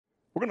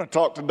We're going to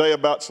talk today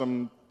about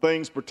some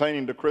things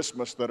pertaining to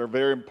Christmas that are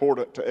very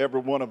important to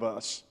every one of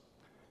us.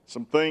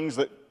 Some things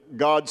that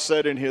God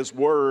said in His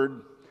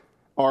Word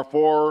are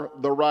for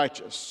the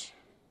righteous,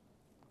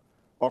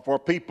 or for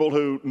people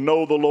who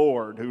know the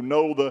Lord, who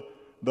know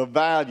the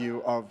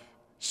value of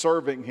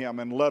serving Him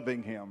and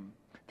loving Him.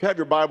 If you have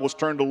your Bibles,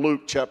 turn to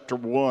Luke chapter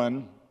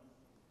 1.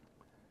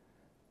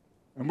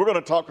 And we're going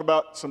to talk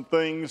about some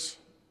things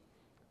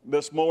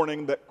this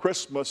morning that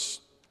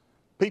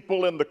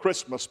people in the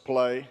Christmas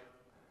play,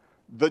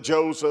 the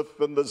Joseph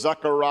and the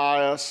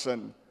Zacharias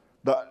and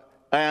the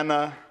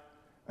Anna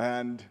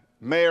and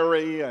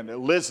Mary and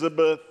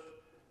Elizabeth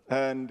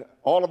and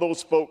all of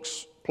those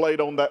folks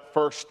played on that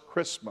first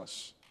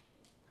Christmas.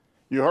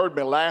 You heard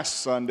me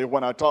last Sunday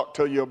when I talked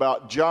to you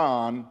about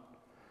John.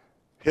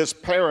 His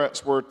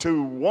parents were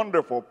two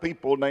wonderful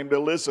people named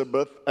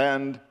Elizabeth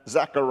and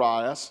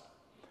Zacharias.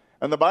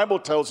 And the Bible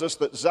tells us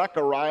that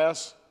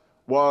Zacharias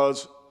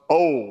was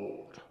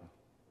old.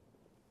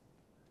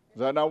 Is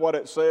that not what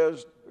it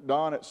says,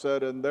 Don? It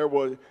said,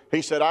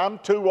 he said, I'm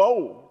too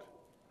old.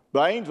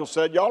 The angel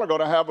said, y'all are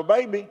going to have a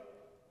baby.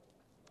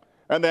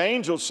 And the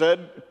angel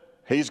said,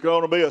 he's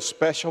going to be a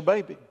special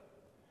baby.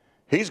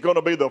 He's going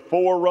to be the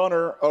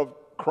forerunner of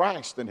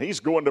Christ, and He's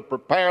going to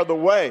prepare the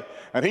way,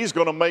 and He's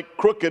going to make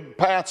crooked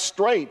paths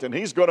straight, and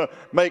He's going to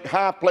make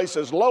high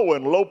places low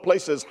and low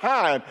places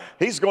high, and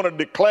He's going to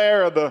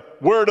declare the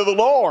word of the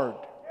Lord.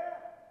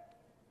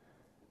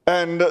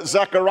 And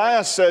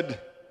Zacharias said,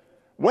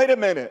 wait a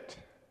minute,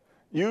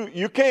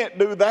 you can't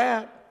do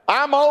that.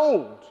 I'm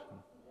old.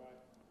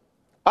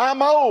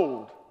 I'm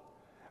old.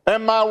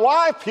 And my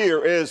wife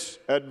here is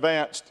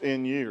advanced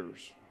in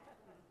years.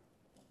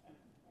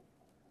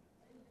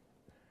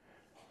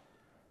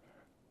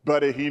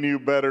 But he knew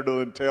better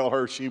than tell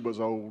her she was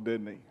old,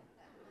 didn't he?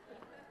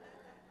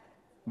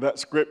 That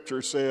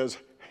scripture says,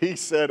 he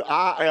said,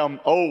 I am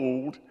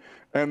old.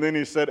 And then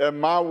he said, and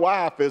my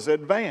wife is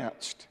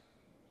advanced.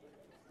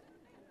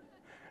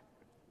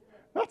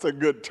 That's a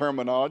good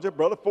terminology.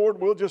 Brother Ford,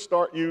 we'll just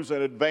start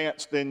using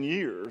advanced in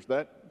years.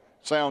 That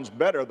sounds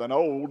better than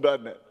old,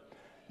 doesn't it?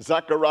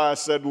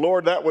 Zacharias said,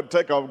 Lord, that would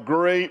take a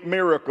great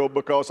miracle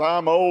because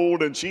I'm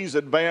old and she's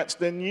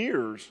advanced in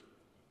years.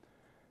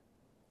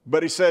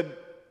 But he said,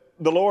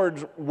 the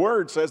Lord's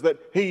word says that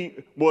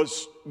he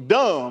was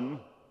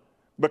dumb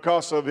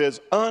because of his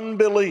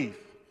unbelief.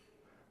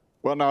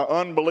 Well, now,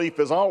 unbelief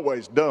is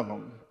always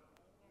dumb.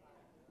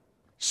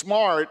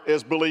 Smart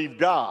is believe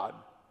God.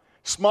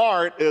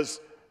 Smart is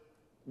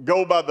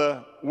go by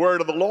the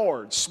word of the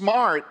Lord.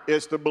 Smart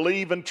is to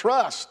believe and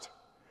trust.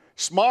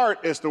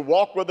 Smart is to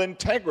walk with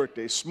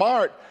integrity.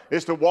 Smart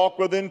is to walk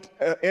with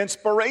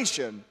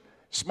inspiration.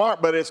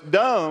 Smart, but it's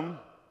dumb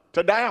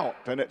to doubt,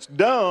 and it's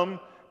dumb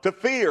to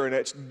fear, and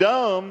it's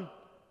dumb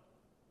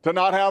to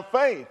not have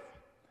faith.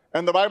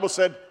 And the Bible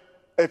said,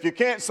 if you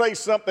can't say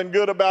something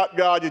good about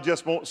God, you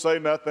just won't say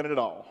nothing at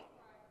all.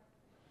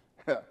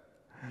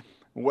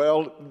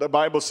 Well, the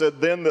Bible said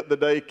then that the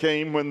day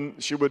came when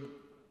she would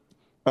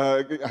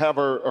have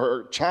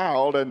her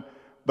child, and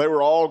they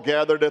were all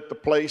gathered at the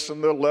place,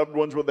 and the loved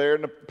ones were there,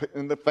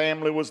 and the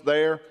family was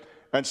there.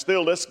 And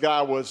still this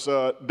guy was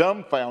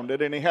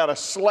dumbfounded, and he had a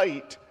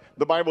slate,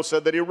 the Bible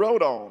said, that he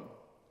wrote on.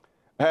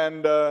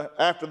 And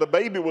after the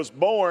baby was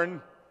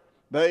born,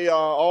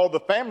 all the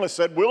family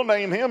said, we'll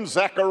name him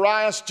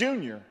Zacharias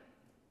Jr.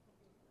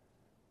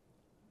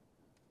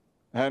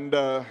 And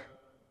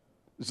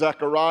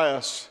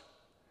Zacharias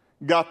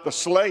got the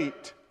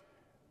slate,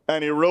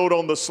 and he wrote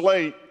on the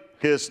slate,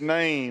 his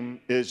name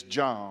is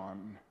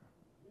John.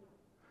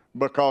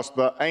 Because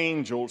the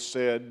angel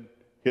said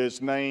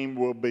his name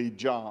will be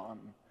John.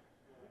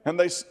 And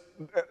they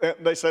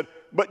said,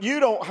 but you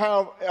don't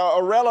have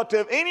a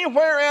relative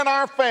anywhere in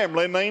our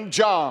family named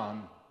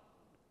John.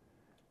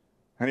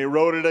 And he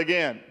wrote it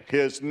again,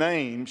 his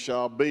name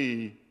shall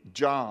be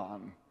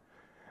John.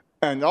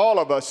 And all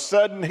of a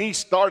sudden he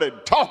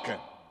started talking.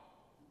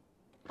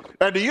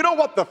 And do you know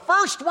what the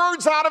first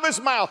words out of his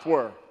mouth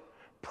were?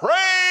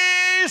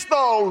 Praise the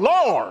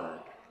Lord.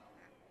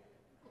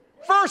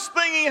 First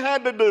thing he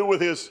had to do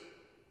with his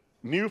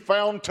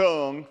newfound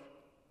tongue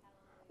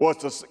was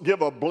to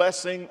give a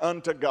blessing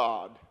unto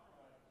God.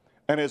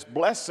 And his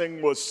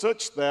blessing was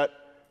such that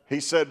he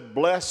said,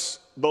 bless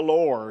the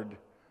Lord,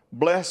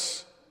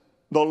 bless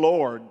the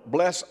Lord,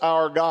 bless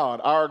our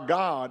God. Our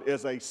God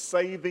is a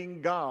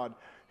saving God.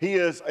 He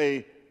is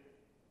the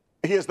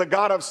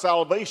God of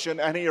salvation,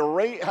 and he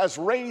has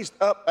raised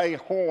up a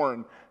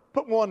horn.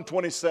 Put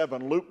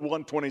 127, Luke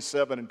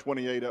 127 and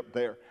 28 up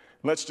there.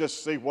 Let's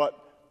just see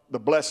what the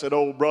blessed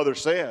old brother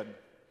said.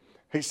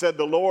 He said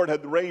the Lord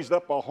had raised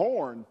up a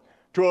horn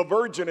to a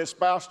virgin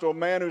espoused to a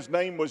man whose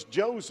name was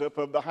Joseph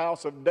of the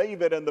house of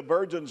David, and the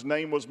virgin's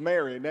name was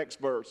Mary. Next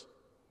verse.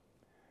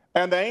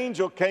 And the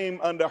angel came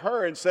unto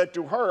her and said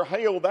to her,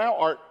 Hail, thou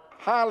art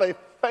highly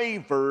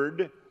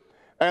favored,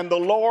 and the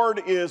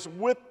Lord is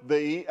with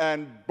thee,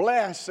 and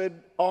blessed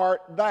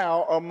art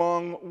thou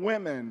among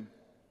women.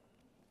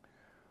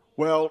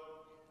 Well,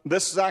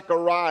 this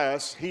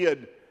Zacharias, he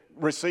had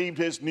received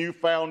his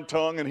newfound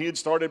tongue, and he had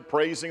started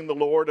praising the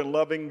Lord and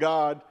loving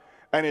God.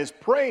 And his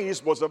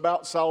praise was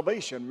about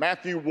salvation.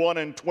 Matthew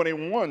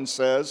 1:21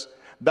 says,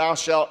 "Thou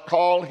shalt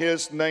call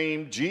his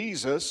name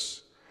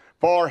Jesus,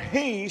 for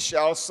he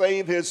shall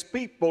save his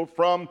people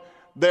from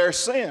their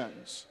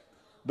sins."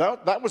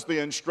 That was the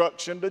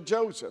instruction to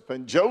Joseph.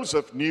 And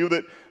Joseph knew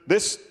that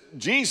this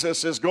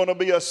Jesus is going to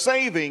be a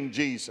saving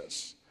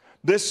Jesus.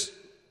 This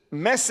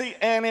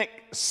messianic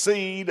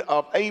seed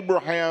of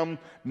Abraham,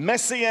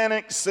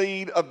 messianic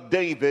seed of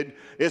David,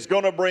 is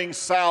going to bring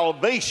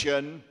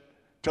salvation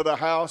to the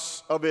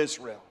house of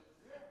Israel.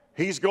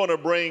 He's going to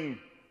bring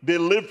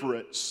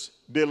deliverance.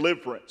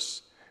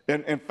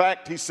 In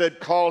fact, he said,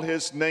 call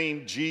his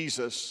name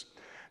Jesus.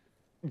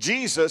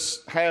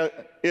 Jesus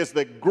is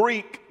the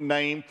Greek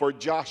name for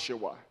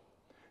Joshua.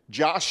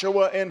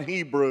 Joshua in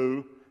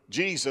Hebrew,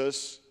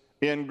 Jesus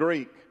in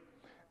Greek.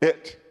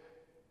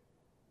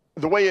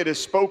 The way it is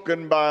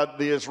spoken by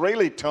the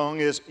Israeli tongue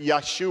is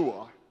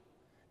Yeshua.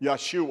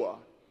 Yeshua.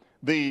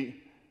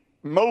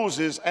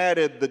 Moses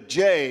added the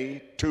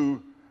J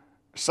to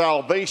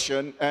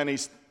salvation,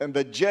 and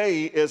the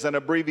J is an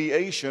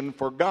abbreviation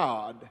for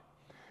God.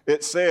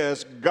 It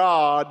says,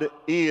 God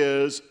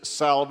is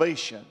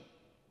salvation.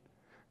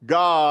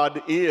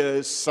 God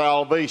is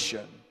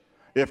salvation.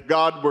 If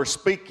God were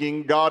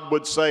speaking, God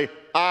would say,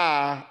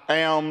 I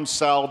am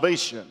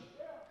salvation.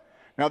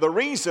 Now, the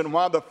reason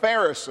why the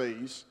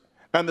Pharisees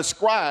and the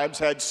scribes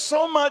had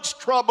so much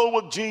trouble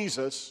with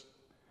Jesus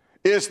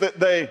is that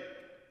they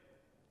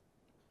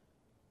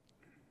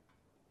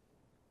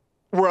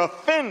were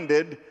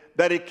offended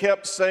that he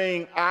kept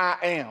saying, I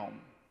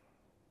am.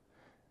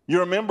 You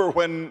remember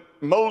when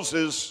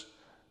Moses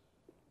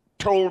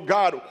told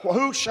God,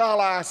 who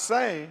shall I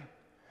say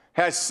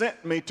has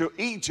sent me to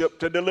Egypt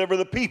to deliver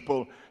the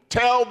people?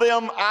 Tell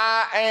them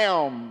I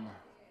am.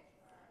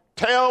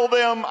 Tell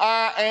them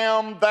I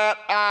am that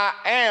I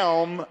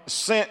am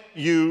sent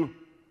you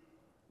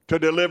to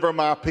deliver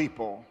my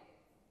people.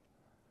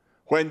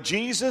 When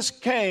Jesus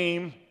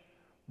came,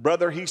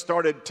 brother, he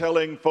started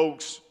telling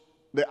folks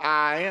the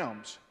I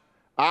ams.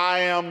 I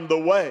am the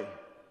way.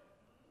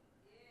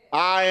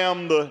 I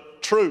am the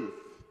truth.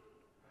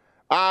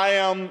 I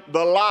am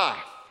the life.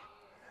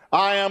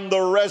 I am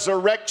the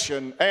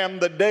resurrection and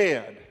the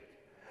dead.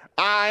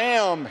 I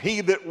am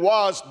he that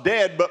was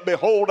dead, but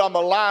behold, I'm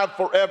alive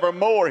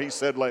forevermore, he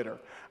said later.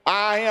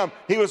 I am.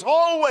 He was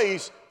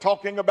always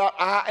talking about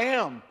I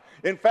am.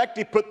 In fact,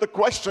 he put the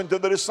question to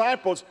the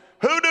disciples,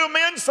 who do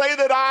men say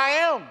that I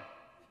am?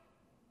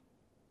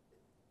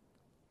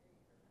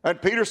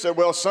 And Peter said,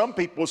 well, some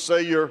people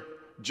say you're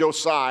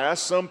Josiah.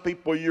 Some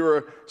people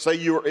say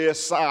you're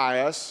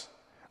Esaias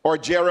or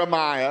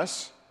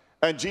Jeremias.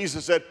 And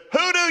Jesus said,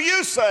 who do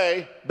you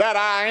say that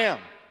I am?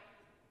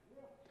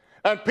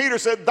 And Peter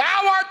said,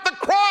 thou art the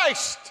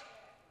Christ,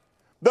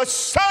 the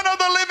Son of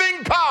the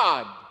living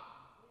God.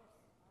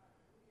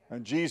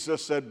 And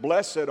Jesus said,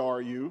 blessed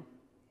are you,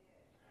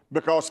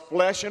 because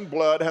flesh and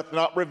blood hath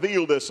not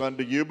revealed this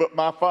unto you, but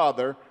my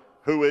Father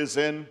who is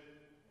in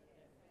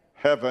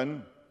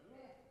heaven.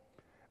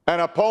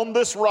 And upon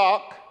this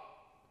rock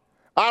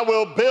I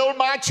will build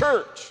my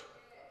church.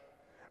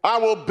 I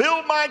will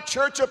build my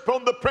church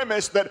upon the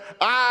premise that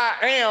I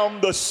am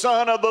the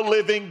Son of the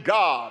living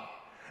God.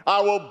 I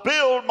will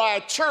build my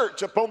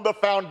church upon the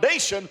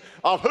foundation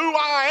of who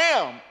I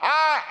am.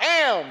 I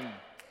am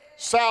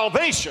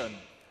salvation.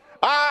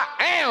 I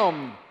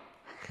am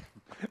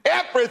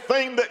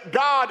everything that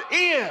God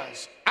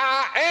is.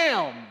 I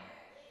am.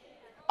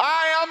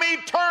 I am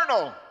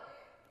eternal.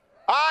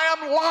 I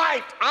am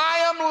light. I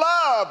am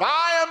love.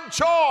 I am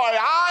joy.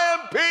 I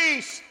am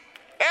peace.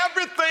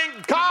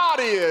 Everything God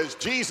is,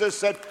 Jesus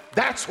said,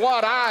 that's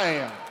what I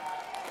am.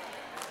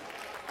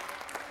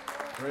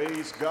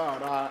 Praise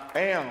God. I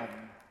am.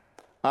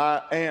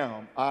 I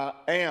am. I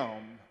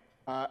am.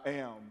 I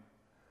am.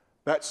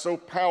 That's so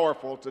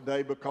powerful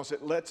today because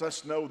it lets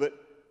us know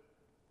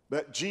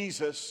that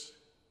Jesus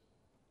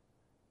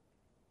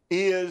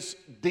is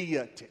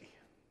deity.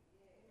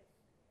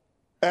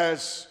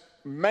 As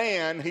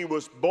man, he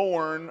was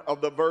born of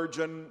the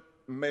Virgin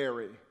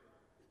Mary.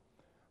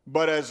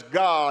 But as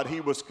God,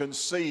 he was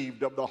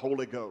conceived of the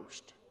Holy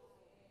Ghost.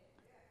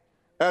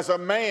 As a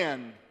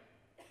man,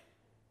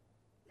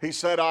 he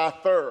said, I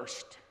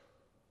thirst.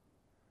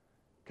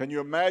 Can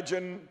you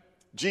imagine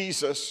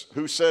Jesus,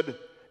 who said,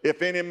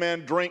 if any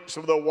man drinks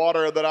of the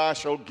water that I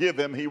shall give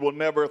him, he will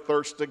never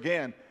thirst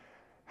again?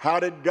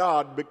 How did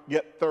God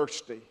get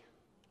thirsty?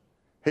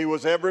 He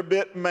was every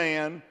bit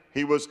man.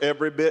 He was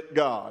every bit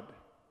God.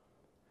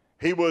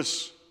 He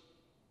was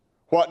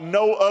what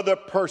no other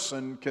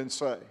person can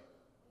say.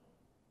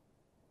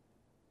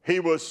 He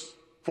was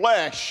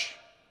flesh,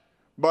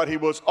 but he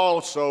was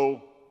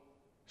also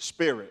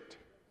spirit.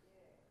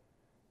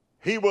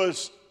 He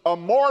was a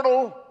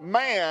mortal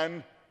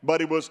man, but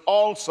he was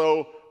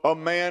also a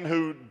man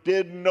who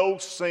did no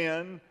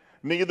sin,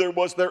 neither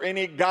was there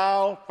any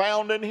guile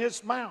found in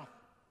his mouth.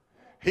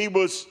 He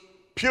was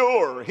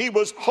pure, he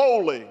was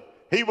holy,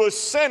 he was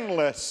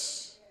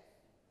sinless.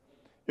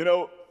 You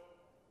know,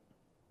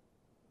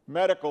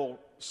 medical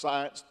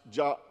science,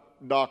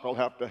 Doc will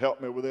have to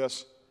help me with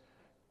this,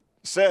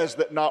 says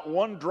that not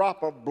one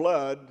drop of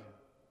blood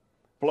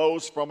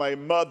flows from a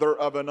mother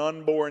of an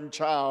unborn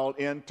child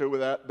into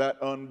that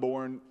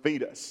unborn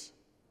fetus.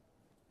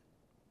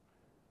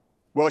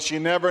 Well, she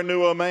never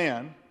knew a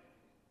man,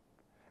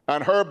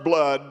 and her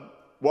blood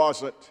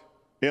wasn't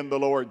in the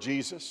Lord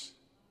Jesus.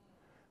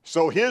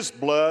 So his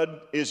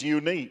blood is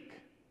unique.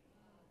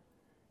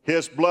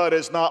 His blood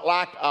is not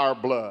like our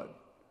blood.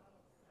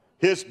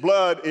 His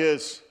blood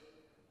is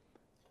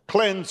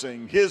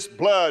cleansing. His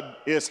blood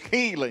is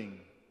healing.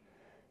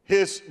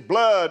 His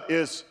blood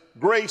is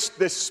grace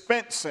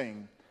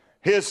dispensing.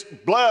 His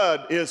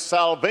blood is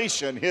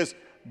salvation. His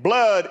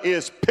blood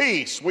is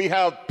peace. We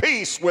have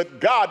peace with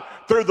God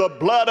through the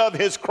blood of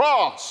his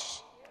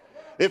cross.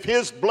 If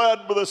his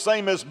blood were the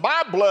same as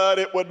my blood,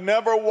 it would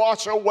never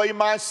wash away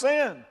my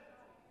sin.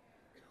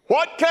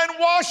 What can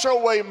wash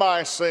away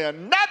my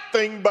sin?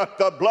 Nothing but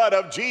the blood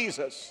of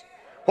Jesus.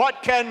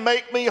 What can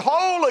make me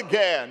whole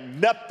again?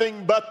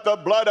 Nothing but the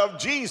blood of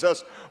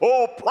Jesus.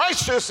 Oh,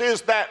 precious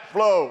is that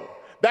flow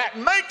that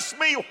makes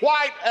me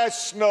white as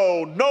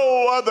snow.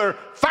 No other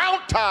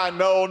fount I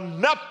know,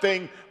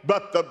 nothing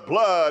but the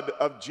blood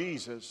of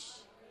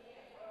Jesus.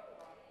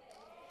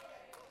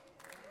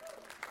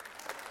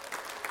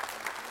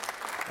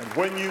 And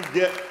when you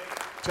get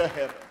to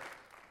heaven,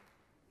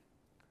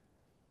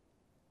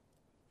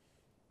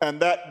 and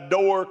that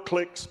door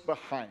clicks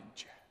behind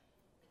you,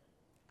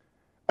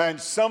 and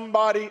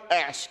somebody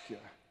asks you,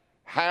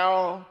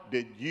 how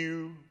did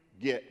you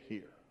get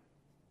here?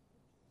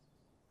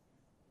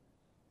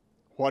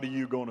 What are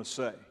you going to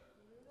say?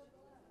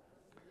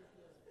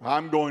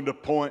 I'm going to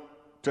point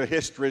to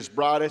history's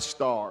brightest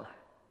star.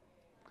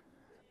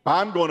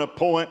 I'm going to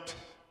point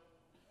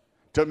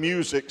to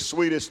music's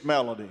sweetest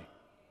melody.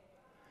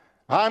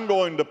 I'm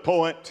going to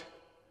point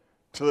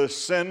to the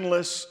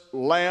sinless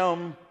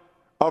Lamb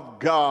of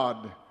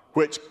God,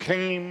 which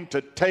came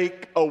to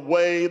take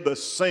away the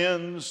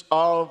sins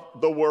of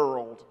the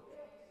world.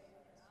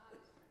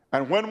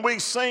 And when we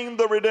sing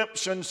the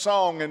redemption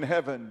song in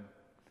heaven,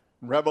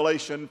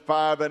 Revelation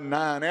 5 and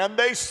 9, and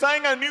they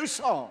sang a new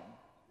song,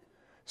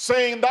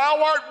 saying,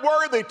 Thou art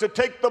worthy to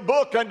take the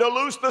book and to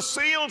loose the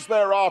seals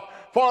thereof,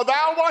 for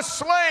thou wast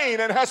slain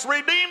and hast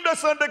redeemed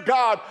us unto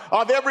God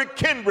of every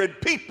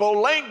kindred,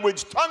 people,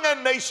 language, tongue,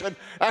 and nation,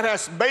 and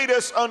hast made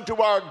us unto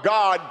our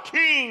God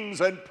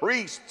kings and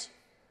priests,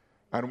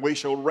 and we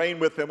shall reign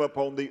with him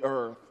upon the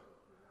earth.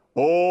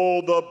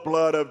 Oh, the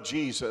blood of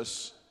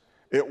Jesus,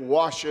 it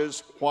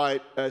washes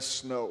white as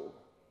snow.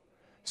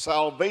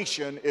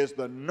 Salvation is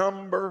the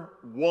number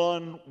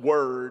one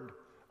word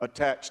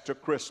attached to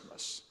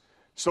Christmas.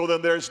 So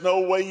then there's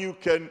no way you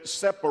can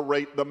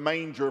separate the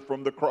manger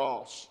from the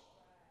cross.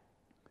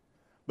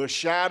 The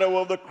shadow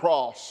of the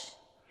cross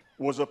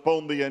was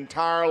upon the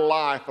entire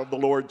life of the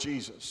Lord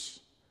Jesus.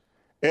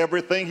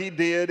 Everything he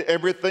did,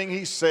 everything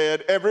he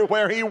said,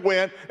 everywhere he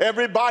went,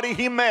 everybody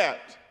he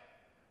met,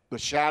 the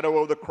shadow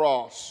of the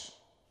cross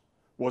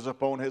was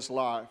upon his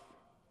life.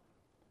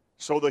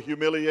 So the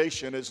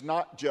humiliation is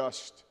not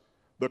just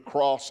the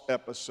cross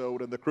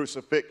episode and the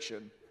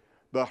crucifixion.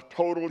 The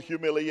total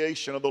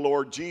humiliation of the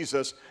Lord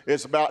Jesus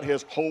is about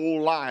his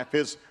whole life,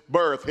 his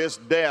birth, his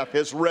death,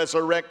 his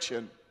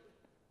resurrection,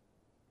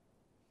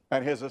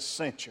 and his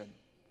ascension.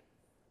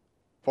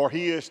 For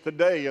he is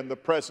today in the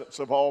presence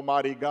of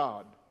Almighty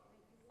God.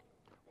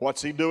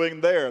 What's he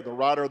doing there? The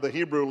writer of the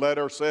Hebrew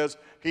letter says,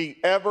 he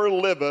ever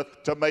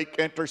liveth to make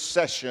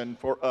intercession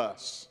for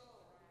us.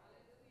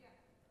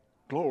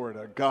 Glory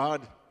to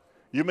God.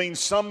 You mean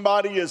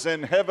somebody is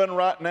in heaven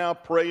right now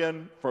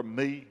praying for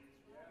me?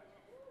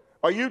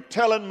 Are you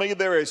telling me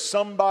there is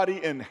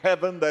somebody in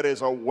heaven that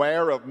is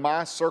aware of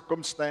my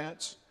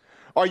circumstance?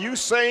 Are you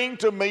saying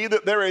to me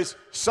that there is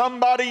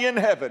somebody in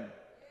heaven,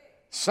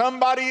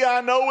 somebody I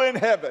know in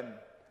heaven,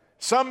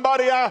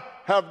 somebody I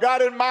have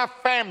got in my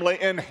family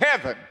in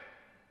heaven,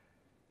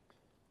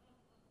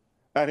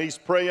 and he's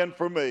praying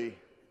for me?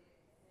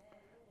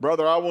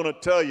 Brother, I want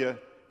to tell you,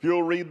 if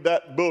you'll read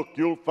that book,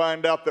 you'll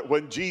find out that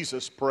when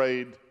Jesus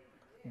prayed,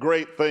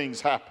 great things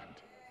happened.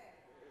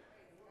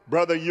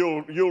 Brother,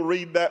 you'll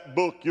read that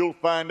book, you'll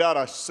find out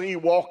a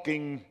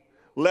sea-walking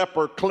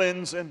leper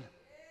cleansing.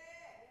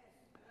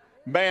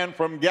 Man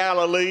from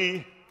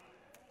Galilee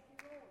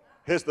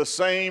is the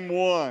same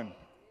one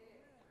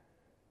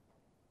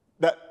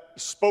that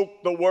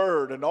spoke the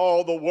word and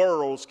all the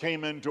worlds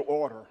came into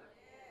order.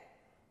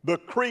 The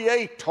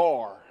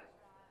Creator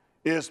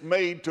is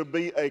made to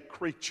be a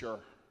creature.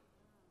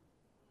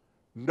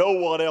 No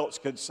one else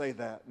can say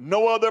that.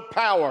 No other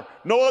power,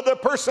 no other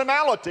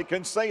personality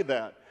can say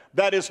that.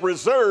 That is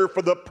reserved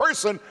for the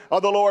person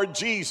of the Lord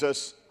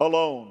Jesus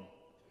alone.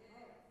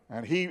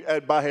 And he,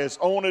 by his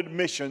own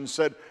admission,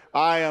 said,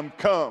 I am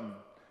come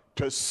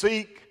to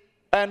seek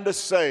and to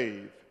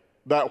save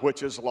that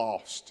which is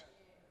lost.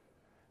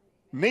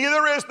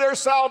 Neither is there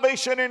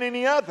salvation in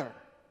any other.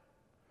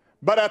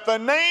 But at the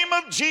name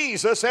of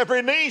Jesus,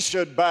 every knee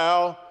should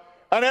bow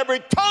And every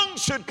tongue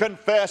should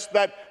confess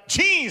that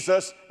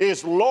Jesus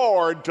is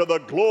Lord to the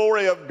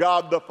glory of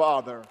God the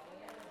Father.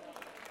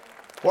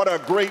 What a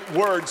great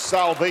word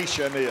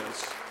salvation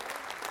is.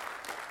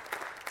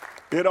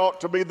 It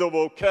ought to be the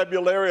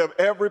vocabulary of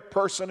every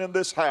person in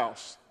this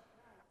house.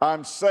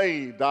 I'm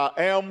saved. I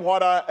am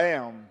what I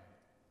am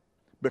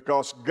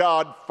because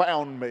God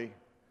found me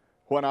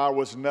when I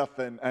was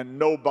nothing and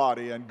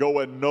nobody and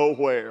going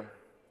nowhere.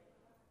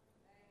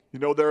 You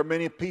know, there are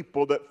many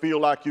people that feel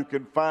like you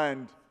can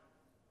find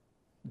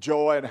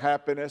joy and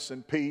happiness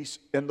and peace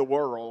in the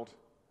world.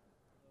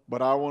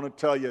 But I want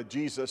to tell you,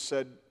 Jesus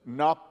said,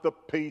 not the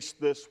peace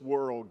this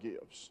world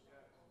gives.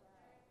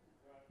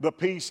 The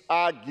peace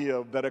I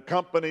give that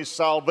accompanies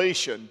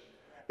salvation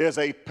is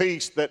a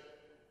peace that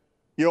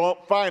you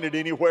won't find it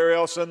anywhere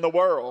else in the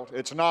world.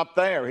 It's not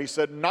there. He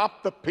said,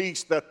 not the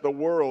peace that the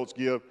worlds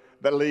give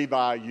that leave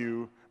I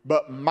you,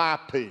 but my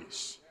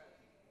peace.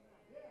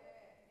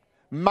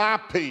 My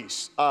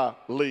peace I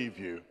leave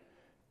you.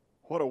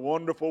 What a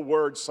wonderful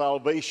word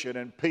salvation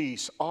and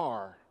peace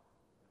are.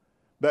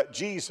 That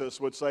Jesus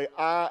would say,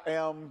 I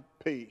am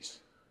peace.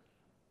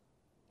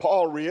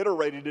 Paul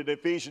reiterated in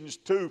Ephesians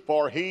 2,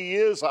 for he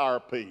is our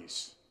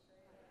peace,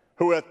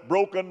 who hath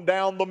broken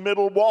down the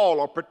middle wall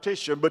or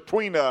partition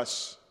between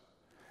us,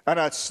 and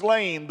hath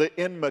slain the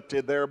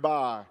enmity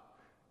thereby.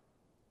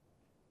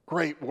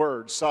 Great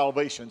word,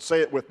 salvation.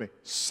 Say it with me.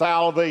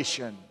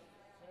 Salvation.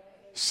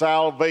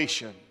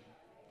 Salvation.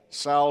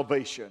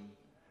 Salvation.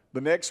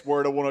 The next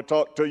word I want to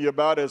talk to you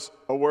about is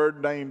a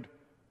word named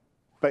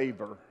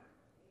favor.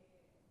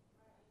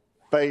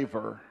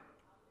 Favor.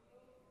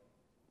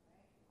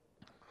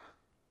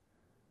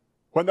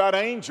 When that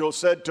angel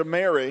said to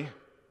Mary,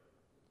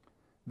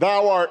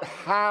 thou art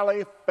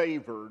highly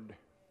favored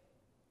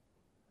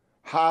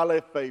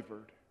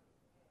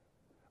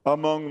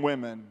among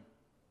women.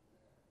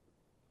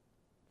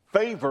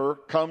 Favor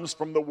comes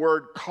from the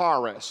word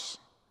charis,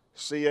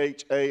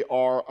 C-H-A-R-I-S,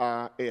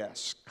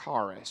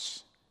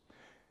 charis.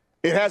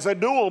 It has a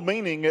dual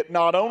meaning. It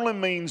not only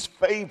means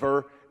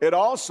favor, it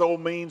also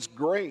means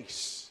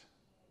grace.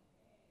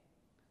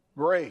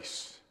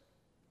 Grace.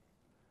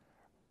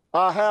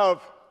 I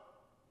have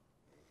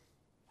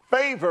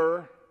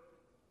favor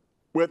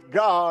with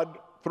God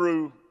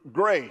through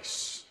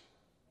grace.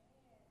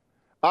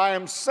 I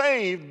am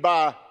saved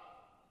by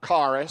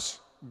charis,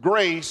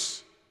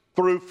 grace,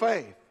 through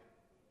faith.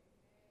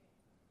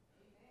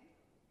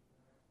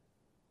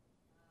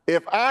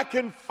 If I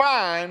can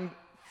find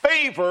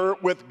favor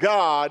with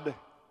God,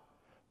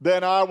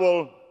 then I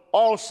will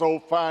also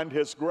find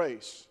His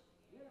grace.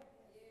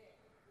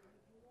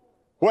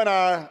 When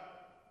I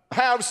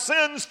have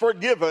sins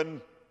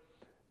forgiven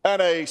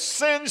and a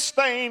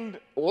sin-stained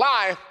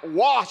life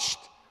washed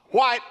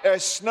white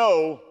as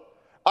snow,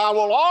 I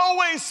will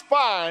always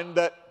find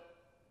that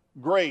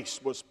grace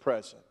was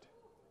present.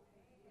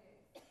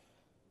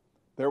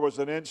 There was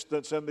an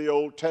instance in the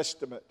Old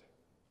Testament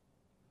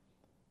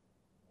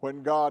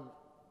when God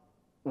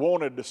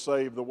wanted to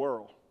save the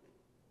world.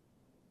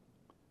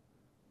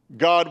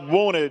 God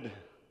wanted,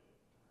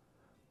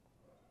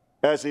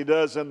 as He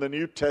does in the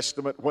New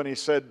Testament when He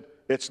said,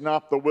 it's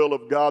not the will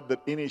of God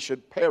that any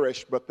should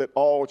perish, but that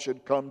all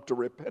should come to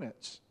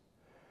repentance.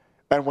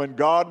 And when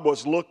God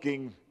was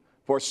looking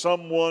for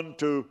someone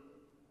to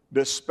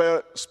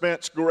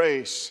dispense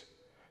grace,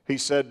 He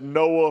said,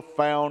 Noah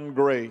found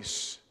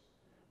grace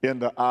in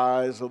the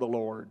eyes of the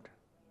Lord.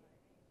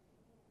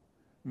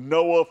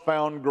 Noah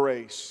found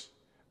grace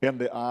in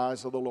the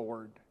eyes of the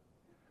Lord.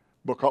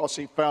 Because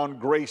he found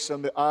grace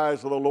in the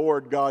eyes of the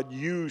Lord, God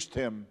used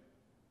him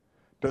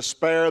to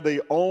spare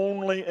the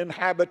only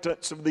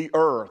inhabitants of the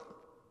earth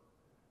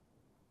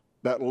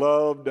that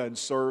loved and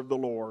served the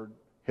Lord,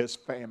 his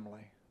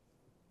family.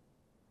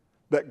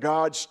 That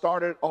God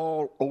started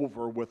all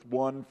over with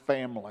one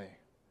family.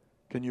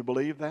 Can you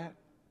believe that?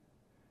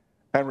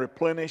 And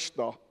replenished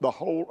the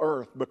whole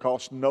earth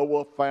because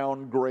Noah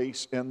found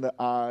grace in the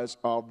eyes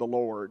of the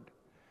Lord.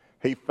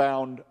 He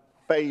found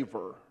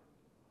favor.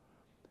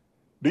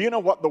 Do you know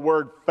what the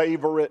word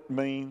favorite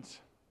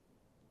means?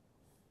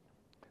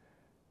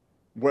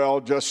 Well,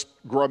 just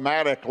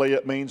grammatically,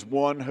 it means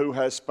one who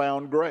has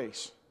found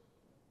grace.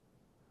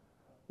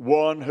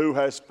 One who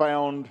has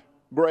found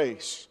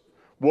grace.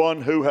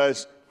 One who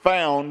has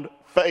found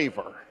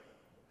favor.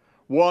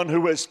 One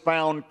who has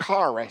found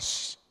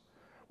charis.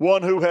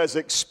 One who has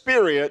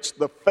experienced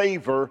the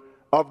favor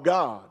of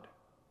God.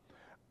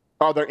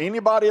 Are there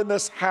anybody in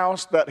this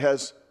house that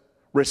has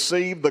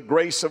received the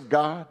grace of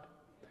God?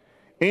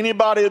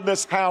 Anybody in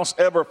this house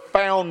ever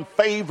found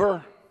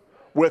favor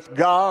with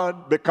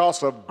God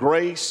because of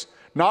grace?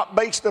 Not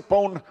based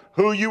upon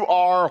who you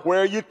are,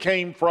 where you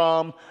came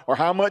from, or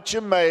how much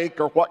you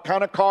make, or what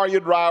kind of car you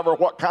drive, or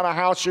what kind of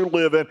house you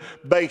live in.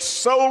 Based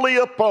solely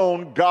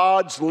upon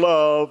God's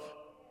love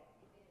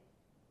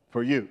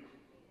for you.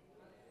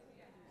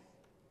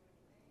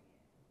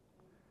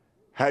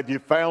 Have you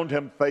found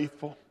Him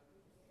faithful?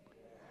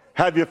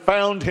 Have you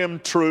found Him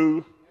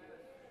true?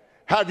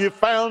 Have you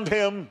found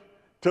Him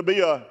to be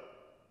a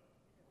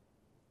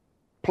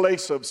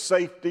place of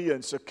safety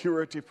and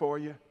security for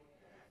you?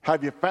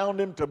 Have you found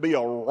him to be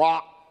a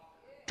rock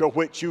to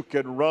which you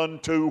can run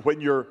to when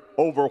you're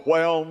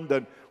overwhelmed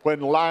and when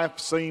life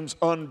seems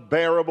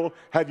unbearable?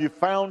 Have you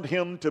found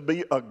him to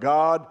be a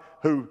God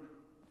who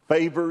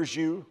favors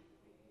you?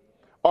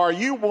 Are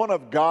you one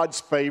of God's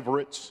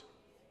favorites?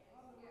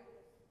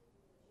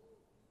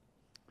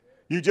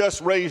 You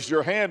just raised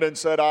your hand and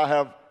said, I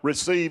have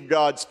received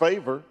God's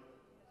favor.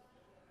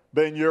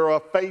 Then you're a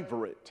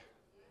favorite.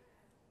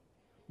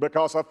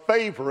 Because a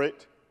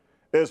favorite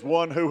is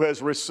one who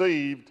has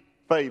received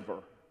favor.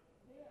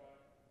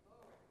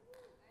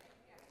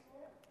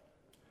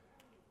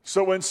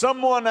 So when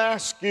someone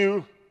asks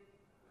you,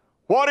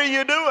 what are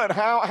you doing?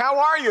 How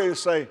are you? You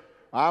say,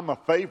 I'm a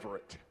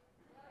favorite.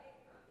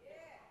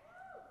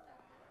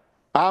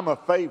 I'm a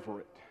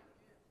favorite.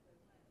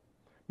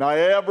 Now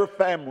every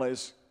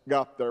family's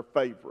got their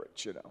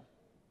favorites, you know.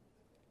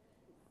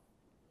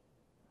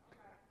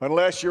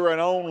 Unless you're an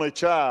only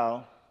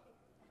child,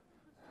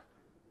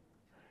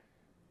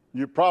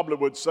 you probably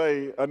would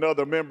say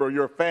another member of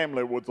your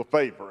family was a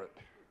favorite.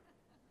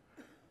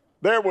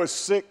 There was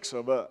 6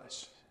 of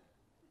us,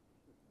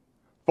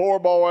 4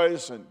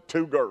 boys and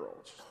 2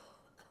 girls.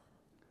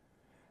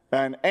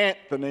 And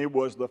Anthony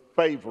was the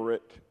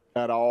favorite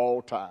at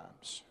all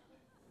times.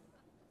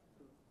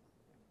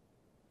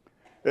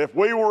 If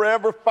we were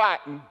ever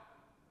fighting,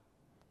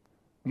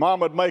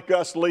 Mom would make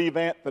us leave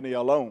Anthony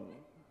alone.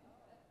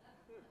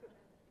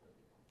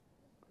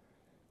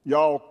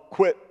 Y'all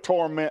quit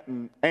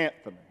tormenting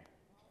Anthony.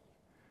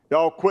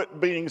 Y'all quit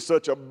being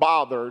such a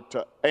bother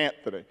to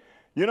Anthony.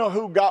 You know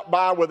who got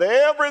by with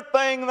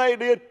everything they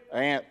did?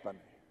 Anthony.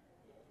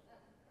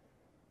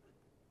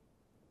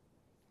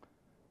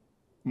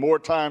 More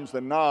times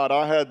than not,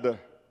 I had the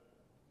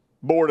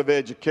Board of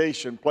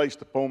Education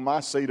placed upon my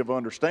seat of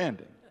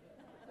understanding.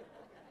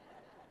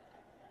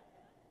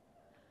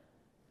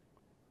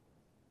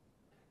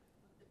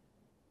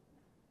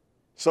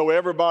 So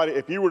everybody,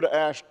 if you were to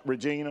ask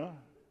Regina,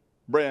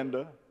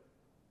 Brenda,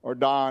 or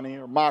Donnie,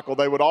 or Michael,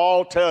 they would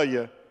all tell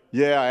you,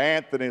 yeah,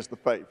 Anthony's the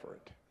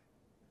favorite.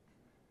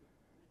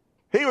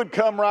 He would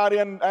come right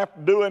in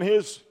after doing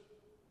his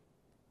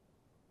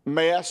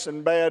mess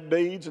and bad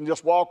deeds and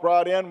just walk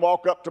right in,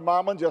 walk up to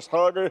Mama and just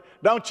hug her.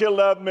 Don't you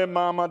love me,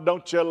 Mama?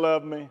 Don't you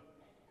love me?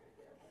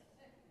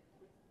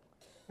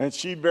 And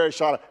she'd very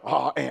shy,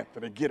 oh,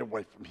 Anthony, get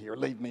away from here.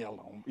 Leave me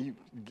alone. You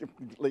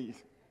leave.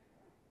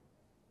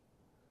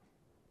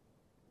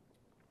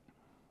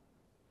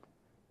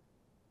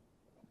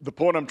 The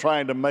point I'm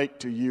trying to make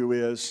to you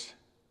is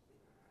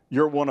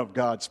you're one of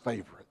God's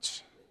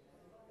favorites.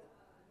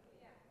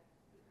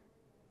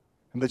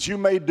 And that you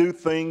may do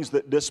things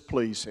that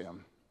displease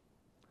Him.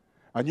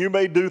 And you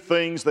may do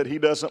things that He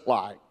doesn't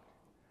like.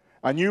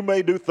 And you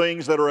may do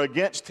things that are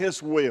against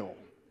His will.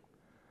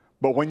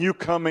 But when you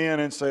come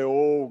in and say,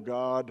 oh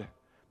God,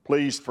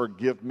 please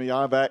forgive me.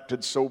 I've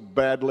acted so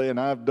badly and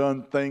I've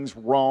done things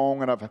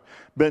wrong and I've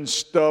been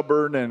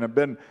stubborn and I've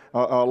been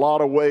a lot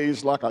of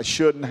ways like I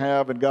shouldn't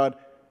have. And God,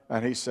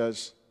 and He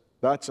says,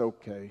 that's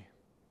okay.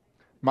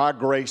 My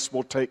grace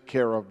will take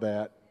care of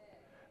that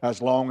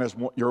as long as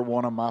you're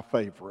one of my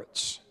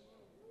favorites.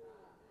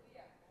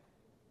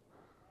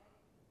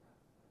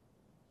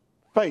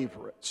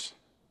 Favorites.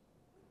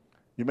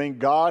 You mean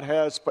God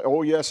has,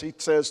 oh yes, He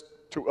says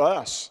to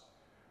us,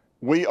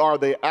 we are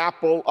the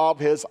apple of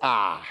His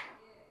eye.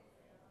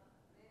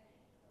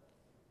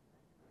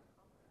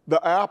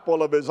 The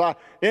apple of His eye.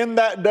 In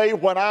that day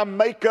when I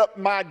make up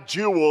my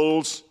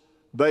jewels,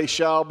 they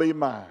shall be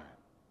mine.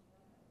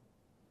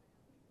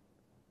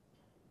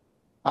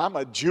 I'm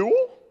a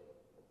jewel?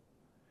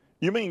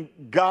 You mean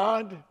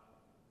God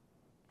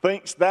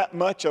thinks that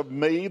much of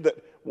me that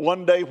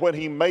one day when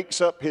He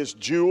makes up His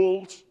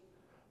jewels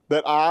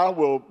that I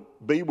will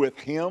be with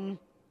Him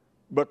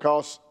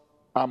because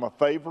I'm a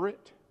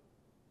favorite?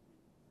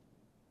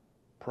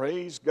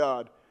 Praise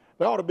God.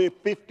 There ought to be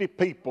 50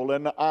 people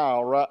in the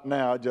aisle right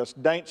now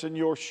just dancing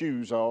your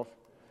shoes off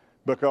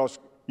because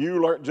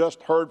you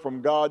just heard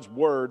from God's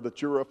Word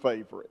that you're a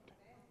favorite.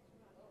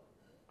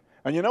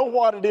 And you know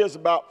what it is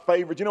about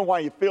favorites? You know why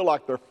you feel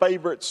like they're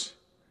favorites?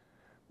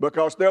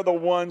 Because they're the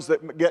ones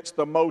that gets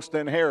the most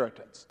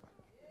inheritance.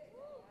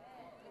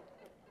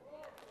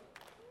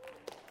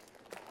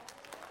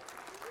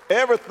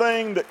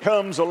 Everything that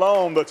comes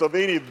along that's of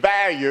any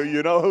value,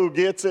 you know who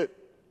gets it?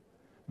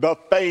 The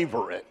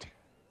favorite.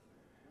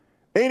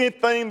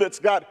 Anything that's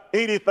got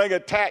anything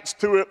attached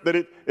to it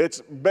that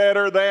it's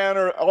better than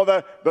or all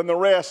that than the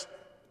rest,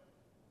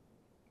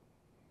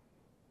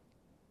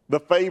 the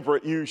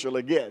favorite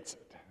usually gets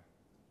it.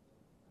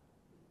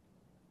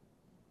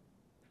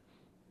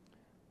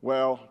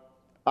 Well,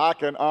 I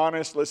can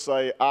honestly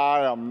say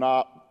I am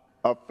not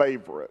a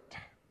favorite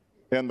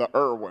in the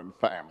Irwin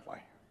family.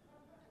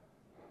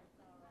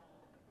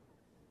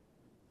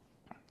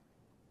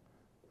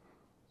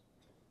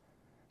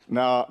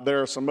 Now,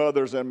 there are some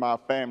others in my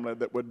family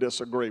that would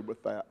disagree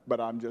with that,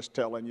 but I'm just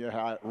telling you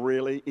how it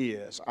really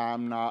is.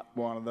 I'm not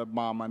one of the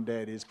mom and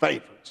daddy's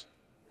favorites.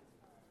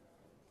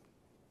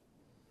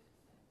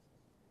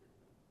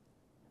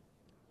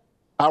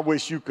 I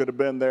wish you could have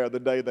been there the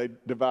day they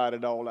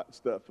divided all that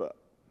stuff up.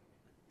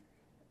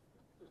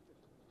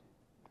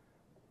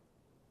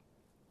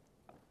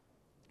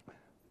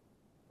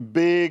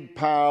 Big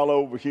pile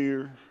over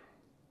here.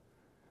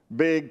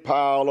 Big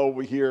pile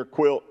over here,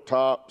 quilt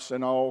tops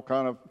and all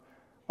kind of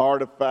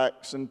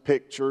artifacts and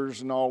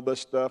pictures and all this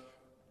stuff.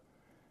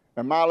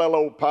 And my little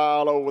old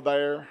pile over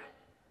there.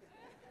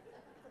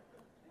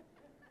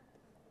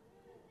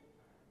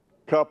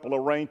 Couple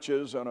of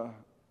wrenches and a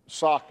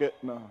socket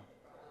and a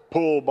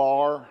pull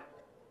bar.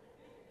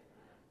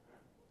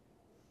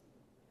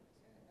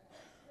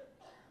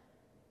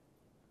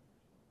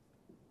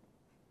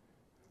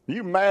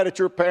 You mad at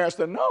your parents?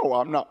 No,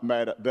 I'm not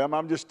mad at them.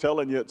 I'm just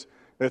telling you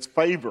it's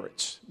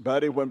favorites.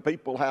 Buddy, when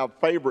people have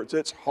favorites,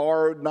 it's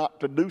hard not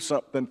to do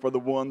something for the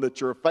one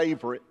that's your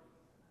favorite.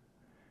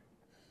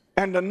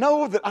 And to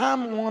know that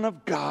I'm one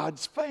of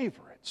God's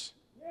favorites.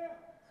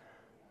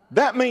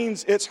 That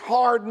means it's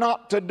hard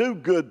not to do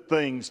good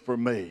things for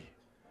me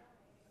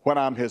when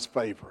I'm his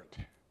favorite.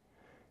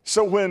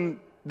 So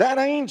when that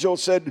angel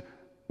said,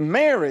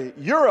 Mary,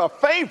 you're a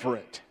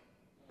favorite,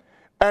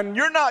 and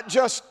you're not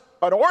just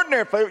an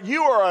ordinary favorite,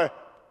 you are a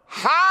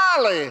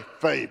highly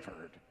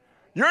favored.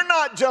 You're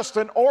not just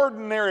an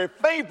ordinary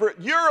favorite,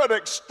 you're an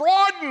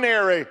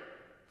extraordinary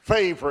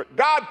favorite.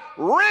 God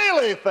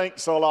really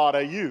thinks a lot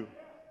of you.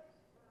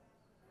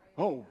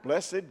 Oh,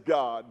 blessed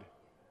God.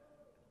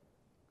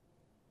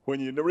 When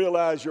you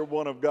realize you're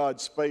one of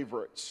God's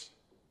favorites,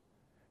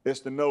 is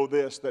to know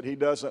this, that he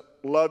doesn't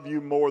love you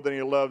more than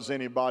he loves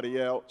anybody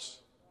else.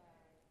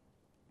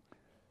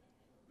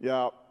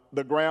 Yeah,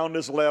 the ground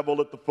is level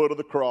at the foot of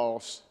the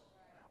cross.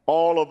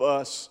 All of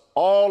us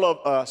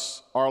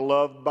are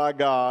loved by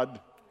God.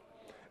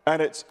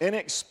 And it's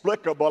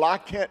inexplicable. I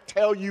can't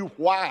tell you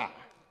why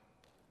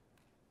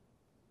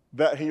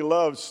that he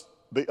loves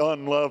the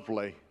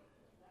unlovely.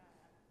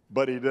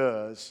 But he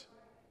does.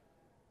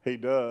 He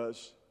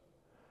does.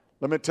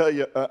 Let me tell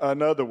you,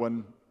 another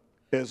one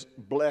is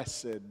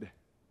blessed.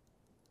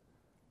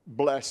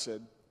 Blessed.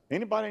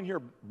 Anybody in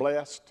here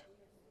blessed?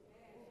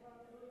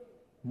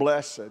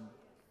 Blessed.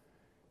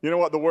 You know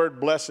what the word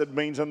blessed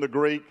means in the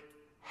Greek?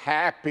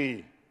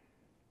 Happy.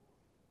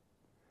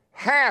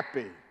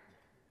 Happy.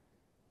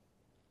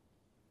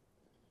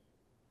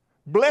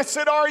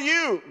 Blessed are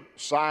you,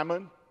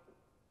 Simon.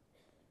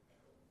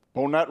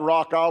 Upon that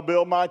rock I'll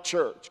build my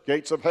church.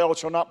 Gates of hell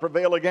shall not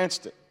prevail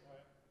against it.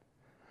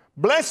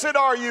 Blessed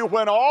are you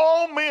when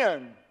all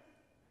men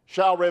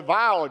shall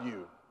revile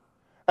you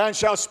and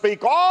shall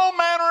speak all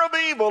manner of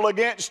evil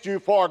against you,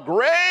 for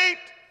great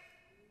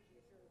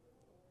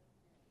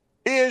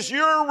is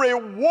your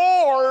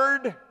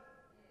reward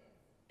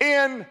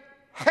in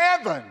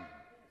heaven.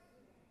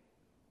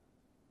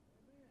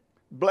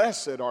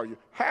 Blessed are you.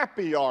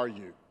 Happy are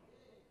you.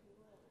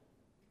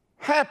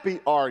 Happy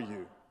are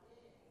you.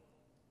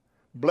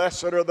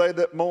 Blessed are they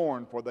that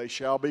mourn, for they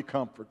shall be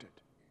comforted.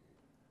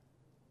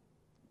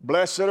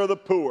 Blessed are the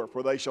poor,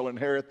 for they shall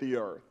inherit the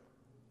earth.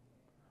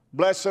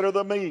 Blessed are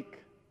the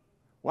meek.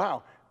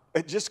 Wow,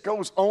 it just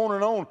goes on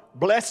and on.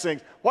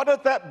 Blessings. What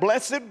does that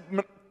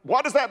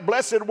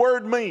blessed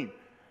word mean?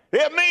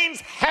 It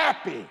means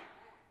happy.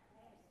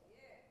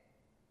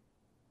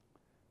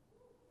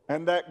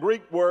 And that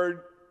Greek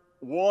word,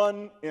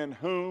 one in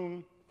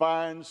whom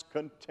finds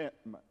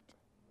contentment.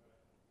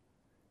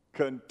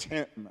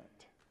 Contentment.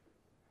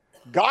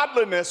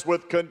 Godliness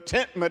with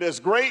contentment is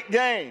great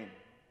gain.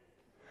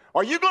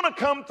 Are you going to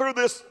come through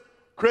this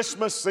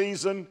Christmas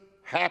season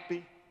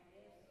happy?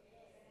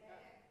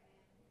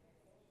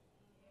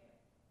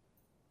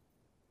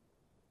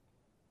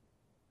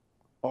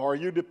 Or are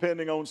you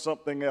depending on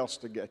something else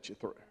to get you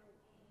through?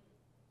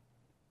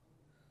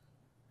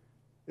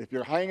 If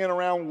you're hanging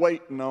around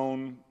waiting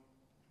on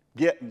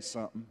getting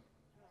something,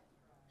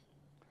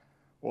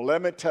 well,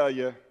 let me tell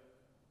you,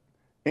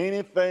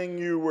 anything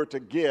you were to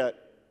get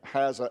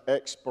has an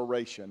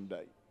expiration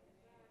date.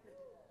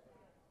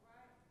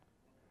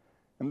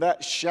 And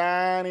that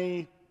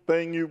shiny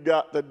thing you've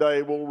got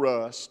today will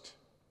rust.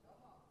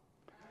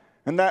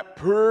 And that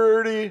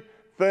pretty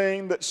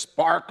thing that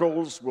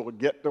sparkles will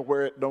get to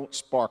where it don't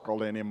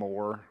sparkle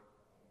anymore.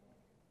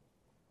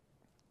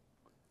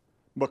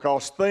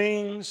 Because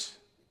things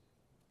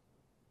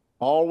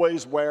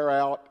always wear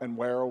out and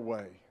wear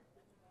away.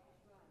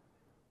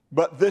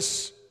 But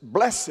this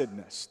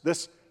blessedness,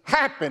 this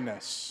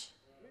happiness.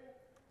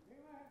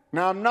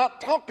 Now, I'm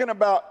not talking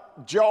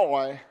about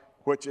joy,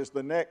 which is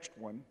the next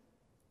one.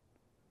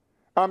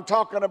 I'm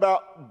talking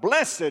about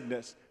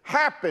blessedness,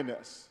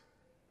 happiness.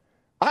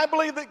 I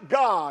believe that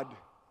God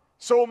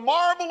so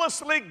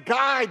marvelously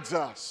guides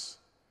us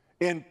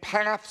in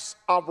paths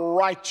of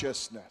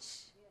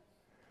righteousness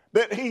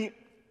that he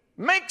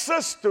makes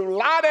us to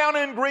lie down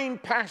in green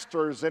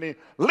pastures, and he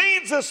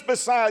leads us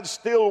beside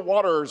still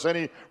waters, and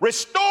he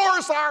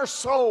restores our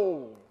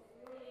soul.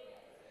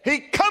 He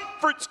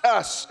comforts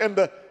us in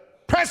the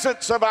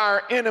presence of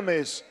our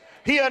enemies.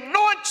 He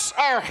anoints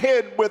our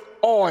head with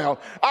oil.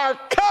 Our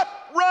cup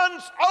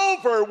runs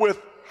over with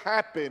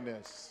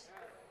happiness.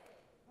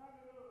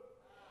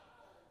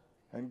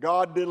 And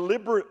God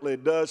deliberately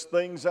does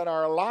things in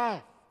our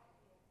life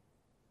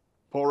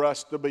for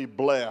us to be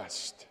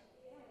blessed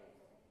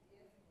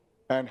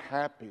and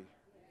happy.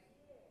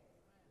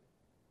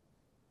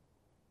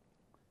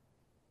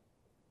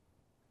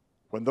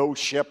 When those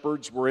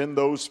shepherds were in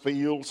those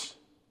fields,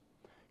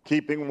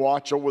 keeping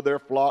watch over their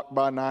flock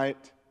by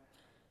night,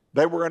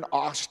 they were an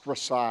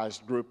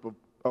ostracized group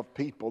of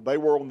people. They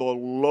were on the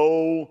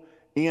low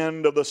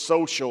end of the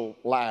social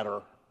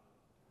ladder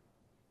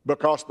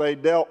because they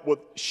dealt with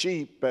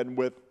sheep and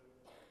with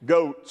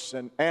goats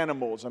and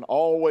animals and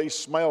always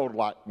smelled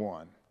like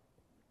one.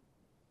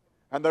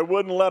 And they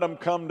wouldn't let them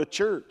come to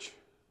church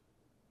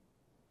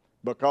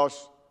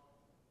because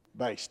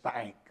they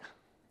stank.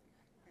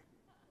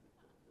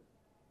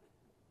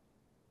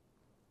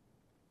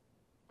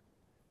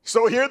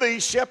 So here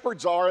these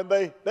shepherds are, and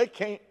they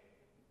can't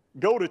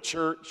go to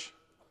church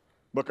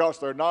because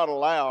they're not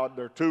allowed.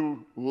 They're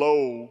too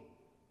low.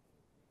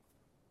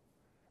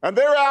 And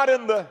they're out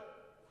in the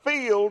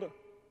field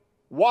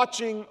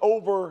watching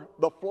over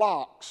the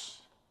flocks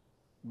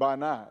by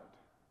night.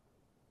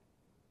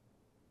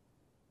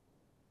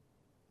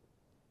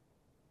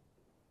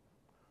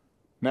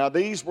 Now,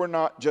 these were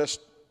not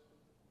just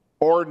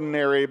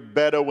ordinary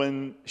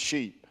Bedouin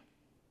sheep.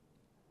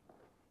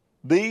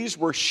 These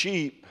were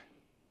sheep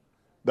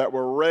that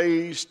were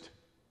raised,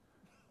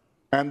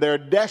 and their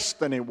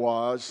destiny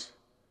was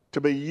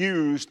to be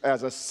used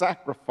as a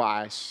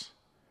sacrifice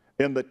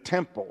in the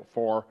temple.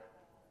 For,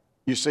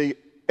 you see,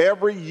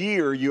 every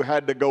year you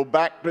had to go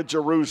back to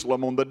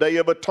Jerusalem on the Day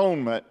of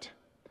Atonement,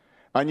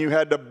 and you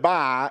had to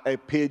buy a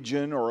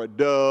pigeon or a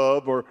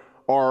dove or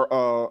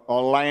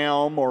a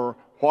lamb or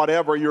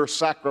whatever your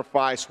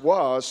sacrifice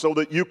was so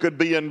that you could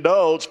be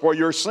indulged for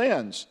your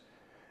sins.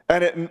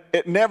 And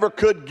it never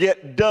could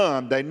get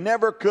done. They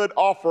never could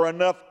offer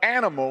enough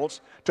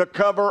animals to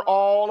cover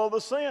all of the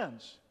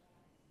sins.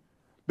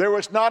 There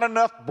was not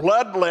enough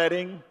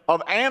bloodletting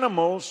of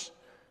animals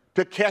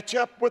to catch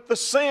up with the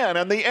sin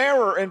and the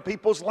error in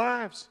people's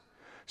lives.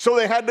 So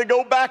they had to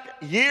go back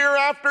year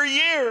after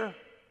year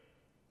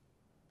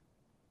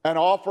and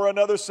offer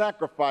another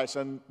sacrifice.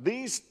 And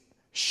these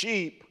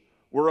sheep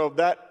were of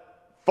that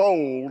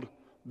fold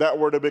that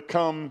were to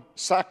become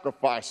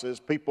sacrifices.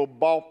 People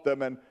bought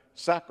them and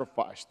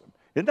sacrificed them.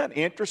 Isn't that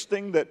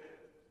interesting that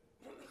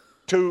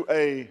to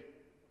a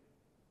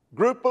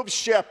group of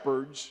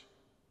shepherds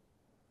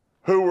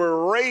who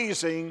were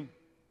raising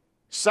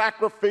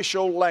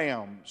sacrificial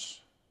lambs,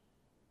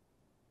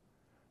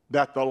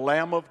 that the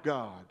Lamb of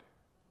God,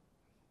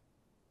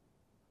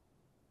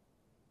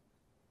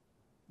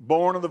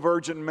 born of the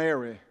Virgin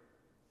Mary,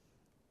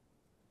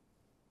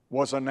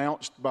 was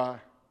announced by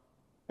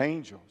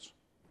angels.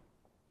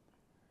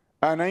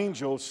 An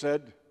angel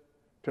said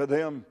to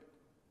them,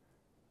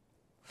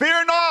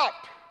 "Fear not,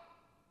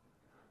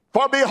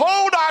 for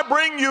behold, I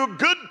bring you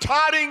good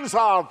tidings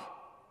of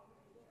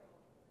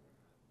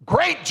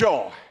great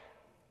joy."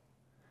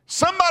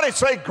 Somebody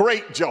say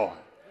great joy.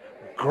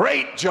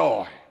 Great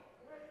joy,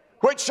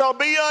 which shall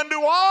be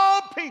unto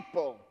all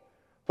people.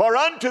 For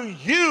unto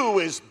you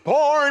is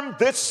born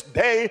this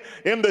day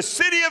in the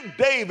city of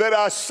David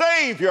a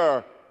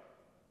Savior,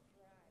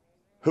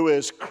 who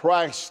is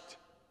Christ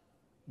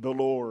the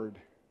Lord.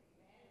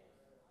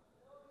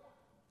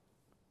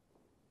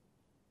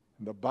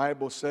 The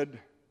Bible said,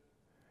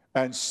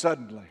 and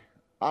suddenly,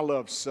 I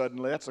love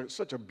suddenly, that's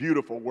such a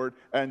beautiful word,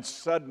 and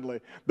suddenly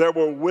there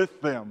were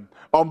with them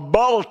a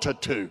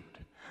multitude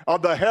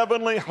of the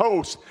heavenly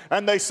host,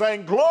 and they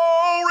sang,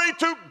 "Glory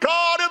to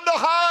God in the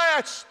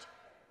highest,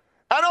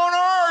 and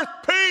on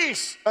earth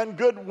peace and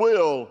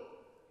goodwill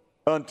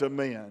unto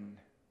men."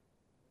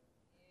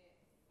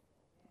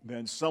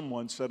 Then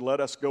someone said,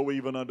 "Let us go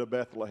even unto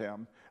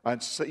Bethlehem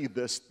and see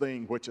this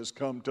thing which has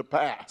come to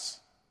pass."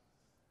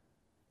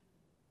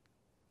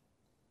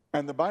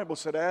 And the Bible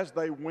said, as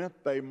they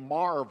went, they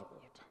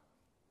marveled.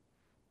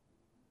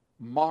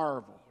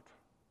 Marveled.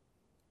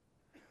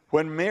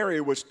 When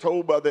Mary was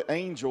told by the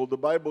angel, the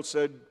Bible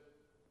said,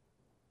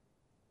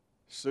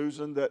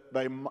 Susan, that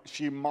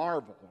she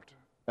marveled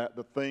at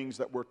the things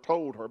that were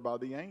told her by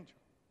the angel.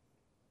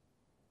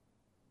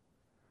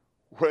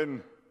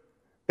 When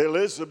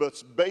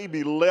Elizabeth's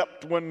baby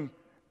leapt in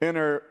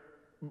her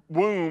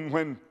womb,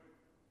 when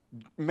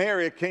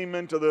Mary came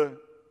into the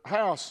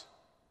house,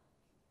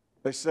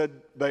 they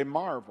said they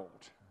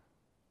marveled.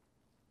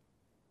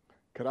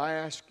 Could I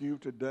ask you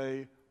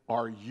today,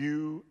 are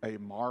you a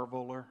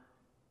marveler?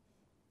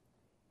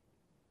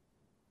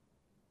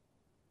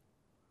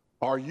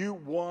 Are you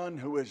one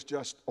who is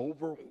just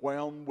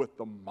overwhelmed with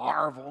the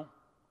marvel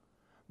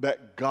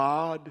that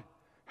God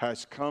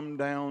has come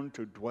down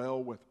to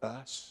dwell with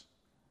us?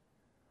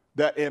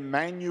 That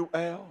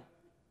Emmanuel,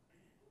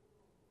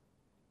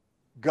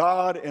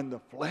 God in the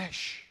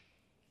flesh,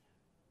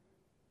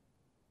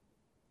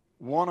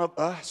 one of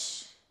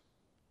us,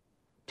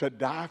 to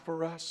die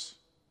for us,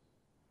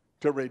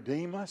 to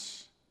redeem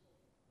us.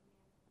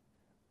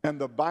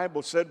 And the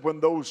Bible said when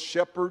those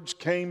shepherds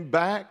came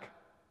back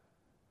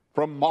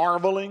from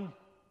marveling,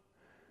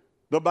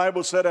 The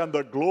Bible said, and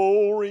the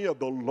glory of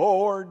the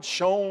Lord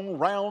shone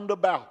round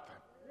about them.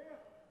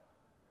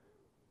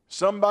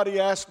 Somebody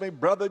asked me,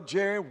 Brother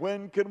Jerry,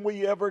 when can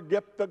we ever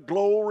get the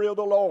glory of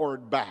the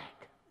Lord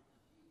back?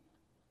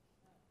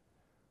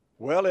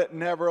 Well, it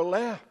never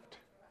left.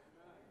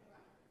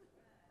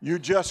 You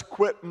just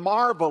quit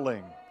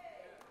marveling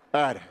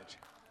at it.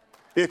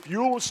 If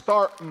you'll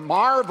start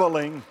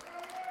marveling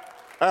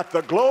at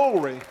the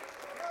glory,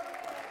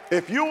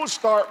 if you'll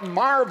start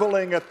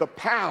marveling at the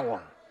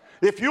power,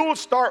 if you'll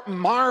start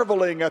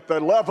marveling at the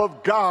love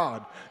of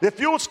God, if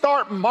you'll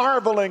start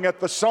marveling at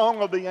the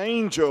song of the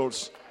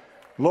angels,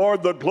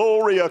 Lord, the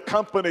glory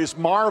accompanies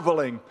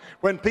marveling.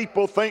 When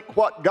people think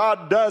what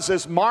God does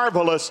is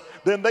marvelous,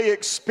 then they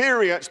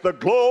experience the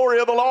glory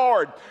of the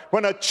Lord.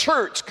 When a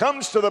church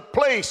comes to the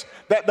place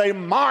that they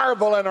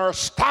marvel and are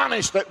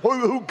astonished at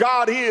who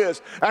God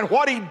is and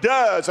what He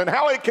does and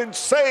how He can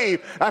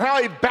save and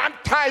how He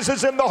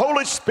baptizes in the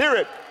Holy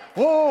Spirit,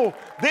 oh,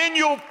 then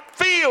you'll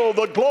feel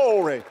the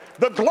glory.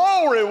 The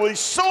glory will be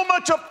so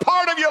much a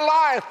part of your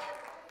life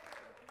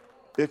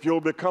if you'll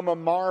become a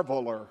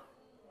marveler.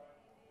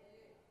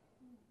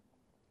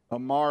 A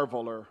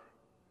marveler.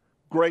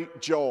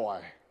 Great joy.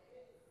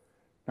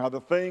 Now the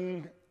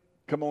thing,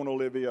 come on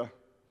Olivia.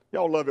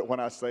 Y'all love it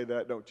when I say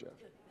that, don't you?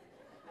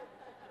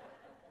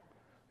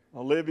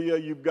 Olivia,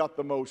 you've got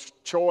the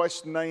most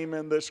choice name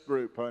in this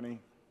group, honey.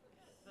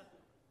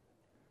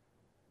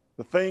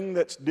 The thing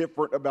that's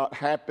different about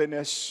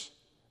happiness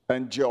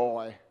and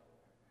joy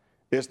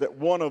is that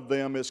one of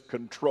them is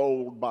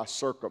controlled by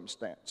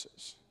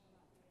circumstances.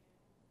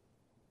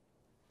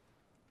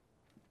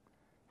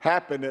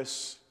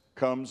 Happiness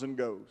comes and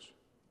goes.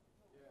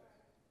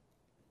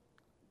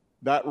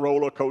 That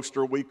roller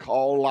coaster we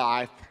call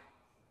life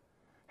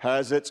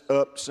has its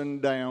ups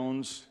and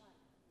downs.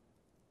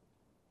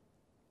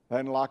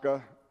 And like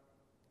a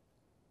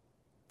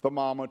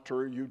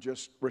thermometer, you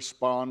just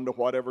respond to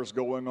whatever's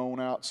going on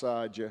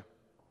outside you.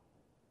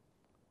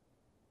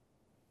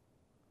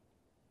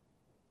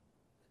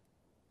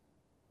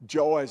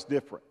 Joy is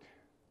different.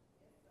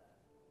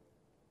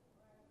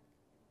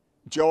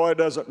 Joy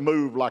doesn't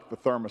move like the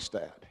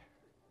thermostat.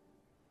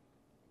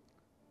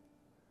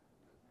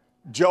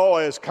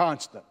 Joy is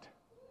constant.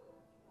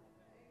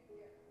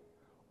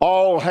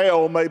 All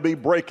hell may be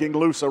breaking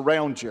loose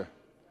around you,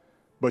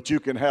 but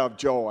you can have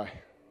joy.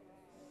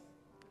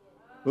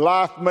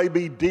 Life may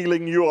be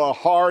dealing you a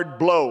hard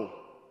blow,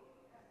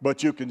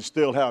 but you can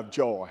still have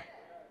joy.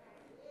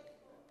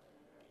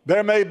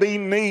 There may be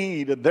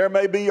need, and there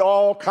may be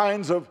all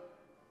kinds of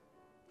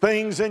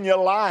things in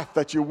your life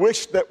that you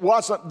wish that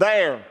wasn't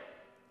there,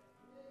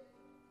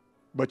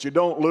 but you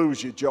don't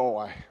lose your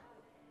joy.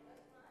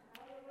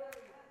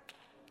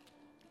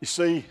 You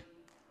see,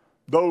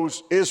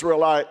 those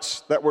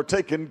Israelites that were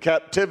taken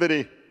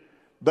captivity,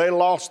 they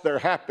lost their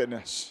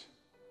happiness.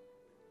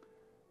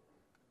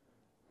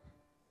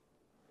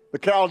 The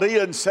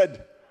Chaldeans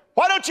said,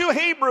 why don't you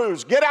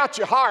Hebrews get out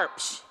your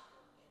harps?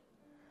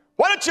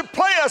 Why don't you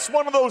play us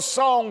one of those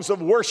songs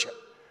of worship?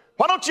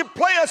 Why don't you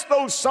play us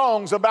those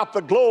songs about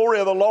the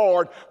glory of the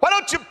Lord? Why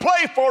don't you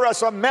play for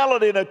us a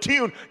melody and a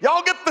tune?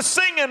 Y'all get the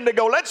singing to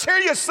go. Let's hear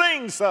you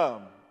sing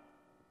some.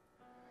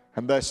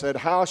 And they said,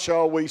 how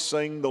shall we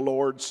sing the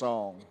Lord's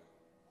song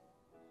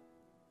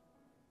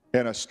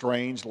in a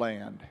strange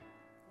land?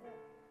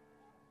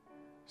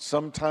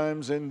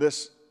 Sometimes in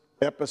this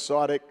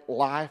episodic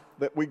life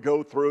that we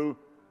go through,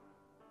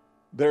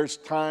 there's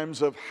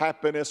times of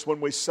happiness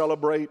when we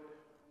celebrate.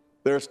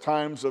 There's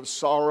times of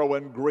sorrow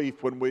and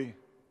grief when we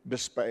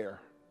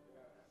despair.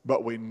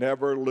 But we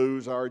never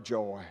lose our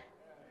joy.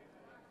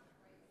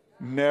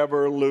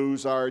 Never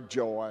lose our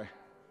joy.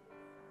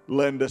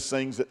 Linda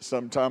sings it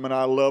sometime, and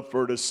I love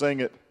for her to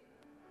sing it.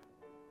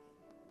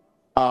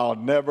 I'll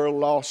never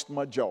lost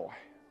my joy.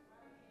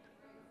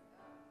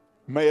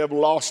 May have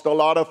lost a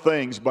lot of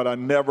things, but I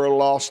never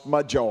lost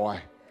my joy.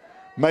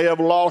 May have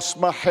lost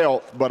my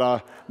health, but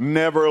I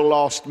never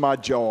lost my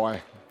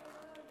joy.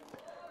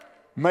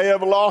 May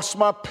have lost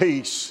my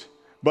peace,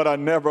 but I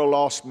never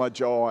lost my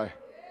joy.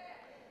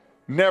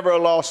 Never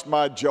lost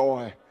my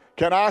joy.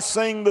 Can I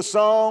sing the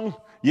song?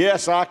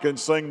 Yes, I can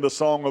sing the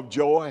song of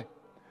joy.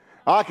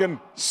 I can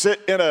sit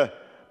in a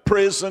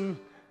prison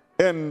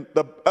in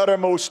the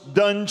uttermost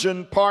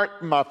dungeon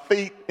part, my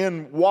feet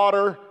in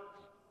water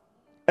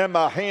and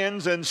my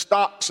hands in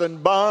stocks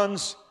and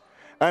bonds,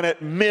 and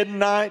at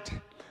midnight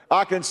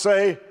I can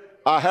say,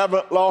 I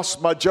haven't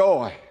lost my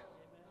joy.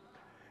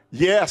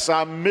 Yes,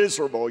 I'm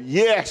miserable.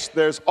 Yes,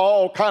 there's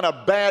all kind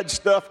of bad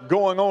stuff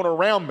going on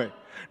around me.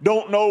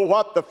 Don't know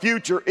what the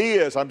future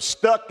is. I'm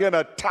stuck in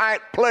a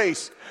tight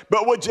place.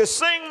 But would you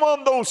sing one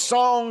of those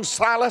songs,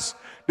 Silas?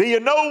 Do you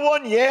know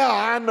one? Yeah,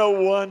 I know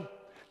one.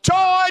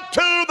 Joy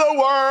to the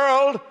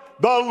world,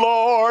 the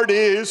Lord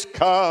is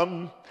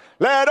come.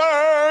 Let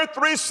earth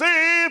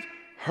receive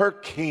her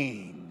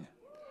King.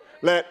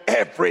 Let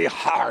every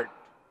heart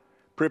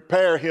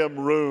prepare him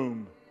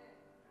room.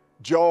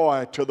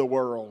 Joy to the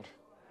world.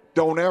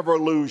 Don't ever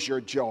lose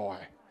your joy.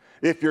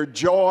 If your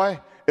joy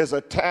is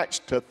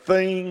attached to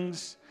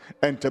things,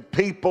 and to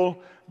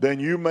people, then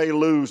you may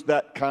lose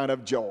that kind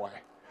of joy.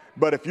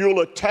 But if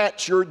you'll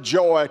attach your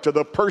joy to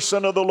the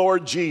person of the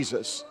Lord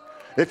Jesus,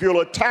 if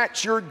you'll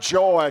attach your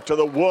joy to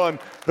the one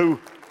who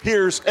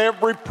hears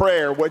every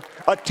prayer,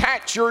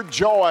 attach your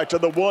joy to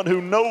the one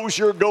who knows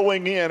you're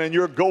going in and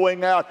you're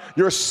going out,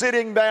 you're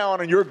sitting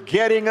down and you're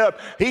getting up.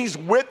 He's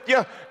with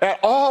you at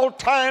all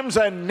times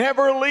and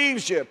never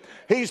leaves you.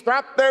 He's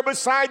right there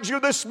beside you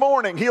this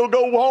morning. He'll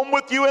go home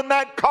with you in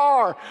that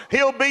car.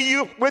 He'll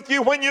be with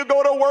you when you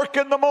go to work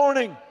in the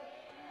morning.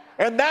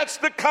 And that's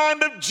the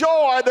kind of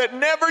joy that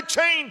never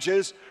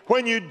changes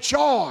when you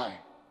joy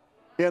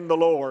in the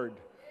Lord.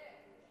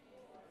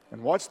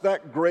 And what's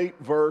that great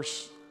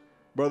verse,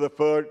 Brother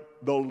Foot?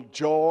 The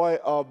joy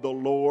of the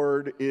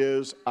Lord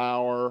is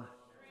our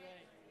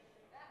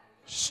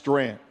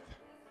strength.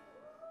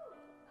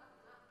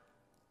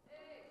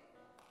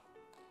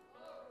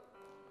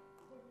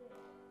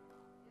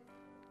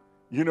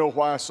 You know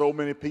why so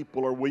many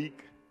people are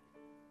weak?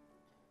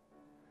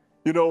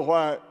 You know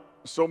why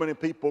so many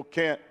people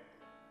can't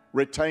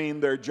retain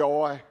their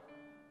joy?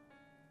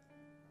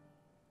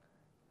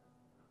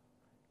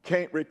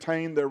 Can't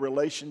retain their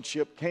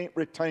relationship, can't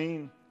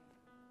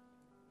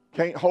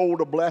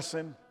hold a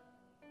blessing?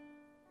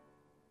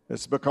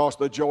 It's because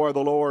the joy of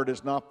the Lord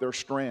is not their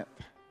strength.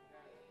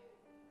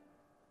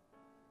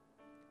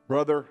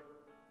 Brother,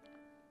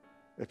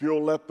 if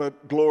you'll let the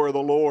glory of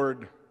the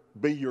Lord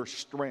be your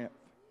strength,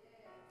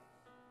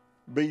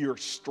 be your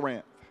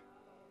strength.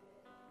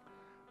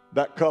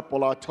 That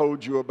couple I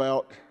told you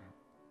about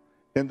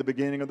in the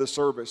beginning of the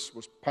service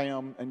was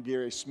Pam and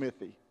Gary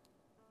Smithy.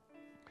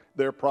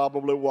 They're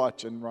probably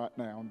watching right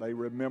now. They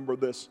remember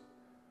this.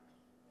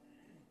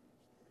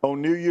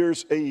 On New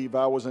Year's Eve,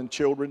 I was in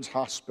Children's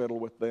Hospital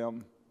with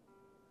them.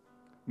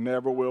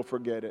 Never will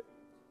forget it.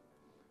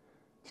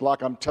 It's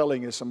like I'm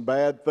telling you, some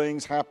bad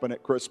things happen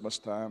at Christmas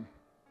time.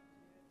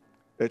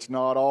 It's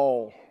not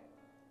all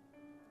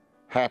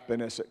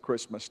happiness at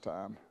Christmas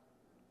time.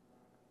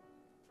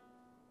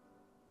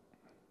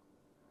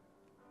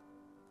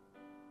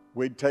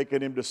 We'd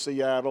taken him to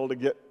Seattle to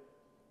get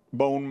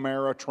bone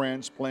marrow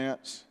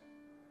transplants.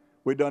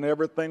 We'd done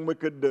everything we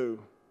could do.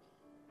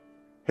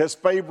 His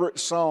favorite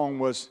song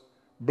was,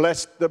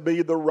 "Blessed to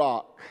be the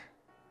rock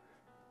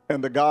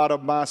and the God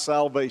of my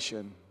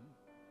salvation."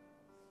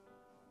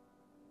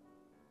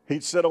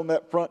 He'd sit on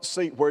that front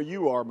seat where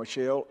you are,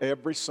 Michelle,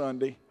 every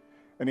Sunday.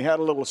 And he had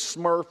a little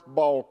Smurf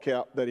ball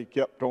cap that he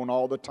kept on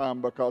all the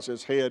time because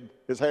his hair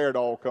had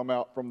all come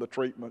out from the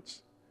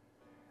treatments.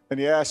 And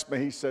he asked me,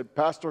 he said,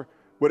 "Pastor,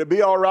 would it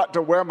be all right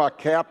to wear my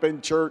cap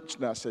in church?"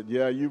 And I said,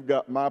 "Yeah, you've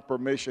got my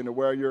permission to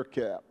wear your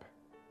cap."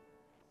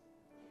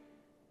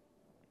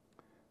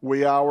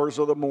 Wee hours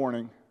of the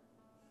morning.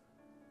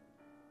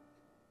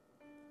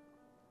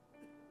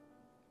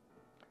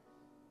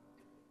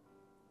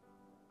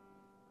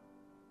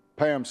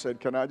 Pam said,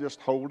 "Can I just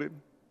hold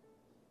him?"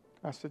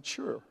 I said,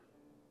 "Sure."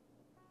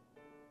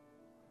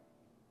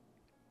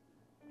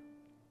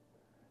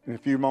 In a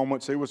few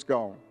moments, he was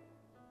gone.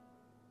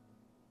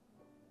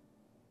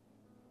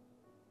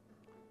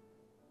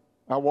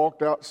 I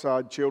walked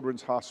outside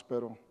Children's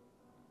Hospital,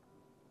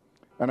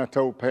 and I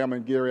told Pam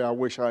and Gary, "I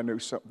wish I knew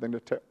something to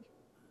tell you."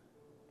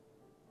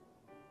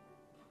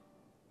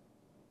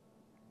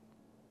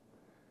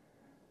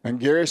 And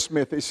Gary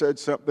Smith, he said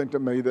something to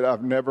me that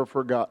I've never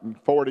forgotten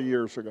 40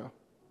 years ago.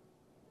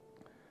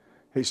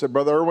 He said,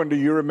 "Brother Irwin, do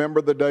you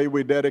remember the day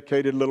we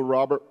dedicated little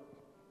Robert?"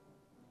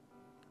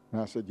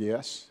 And I said,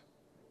 "Yes."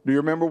 "Do you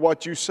remember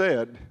what you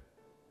said?"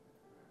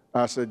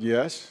 I said,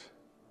 "Yes.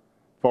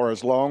 For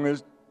as long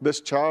as this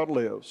child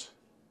lives,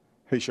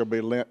 he shall be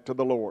lent to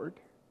the Lord."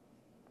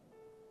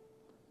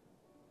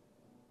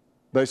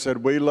 They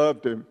said, "We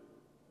loved him,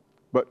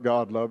 but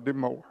God loved him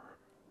more."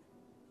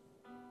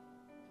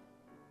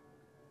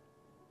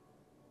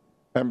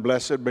 And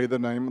blessed be the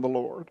name of the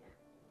Lord.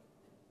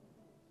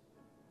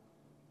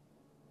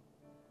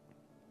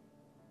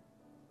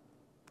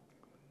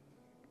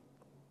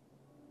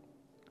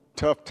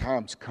 Tough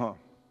times come.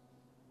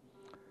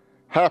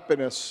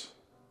 Happiness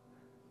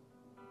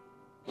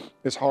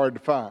is hard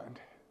to find,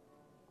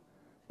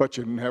 but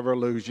you never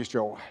lose your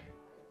joy.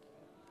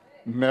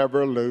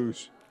 Never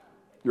lose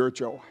your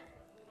joy.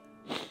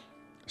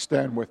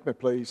 Stand with me,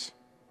 please.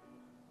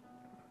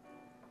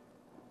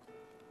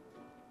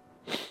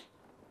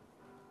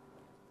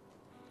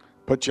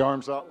 Put your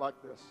arms out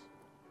like this.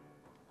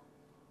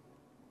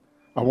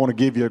 I want to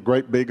give you a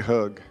great big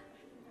hug.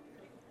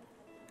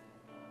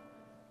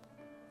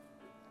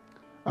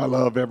 I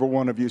love every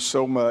one of you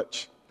so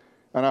much,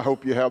 and I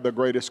hope you have the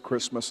greatest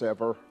Christmas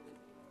ever.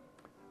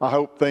 I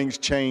hope things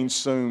change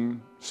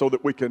soon so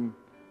that we can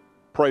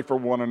pray for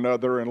one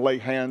another and lay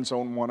hands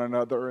on one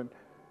another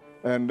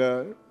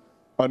and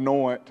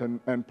anoint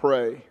and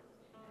pray.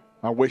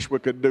 I wish we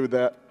could do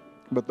that,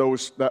 but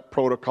that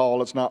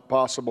protocol is not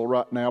possible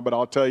right now. But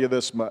I'll tell you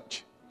this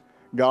much.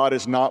 God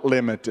is not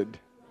limited.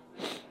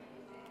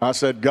 I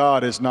said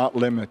God is not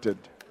limited.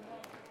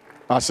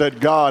 I said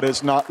God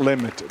is not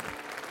limited.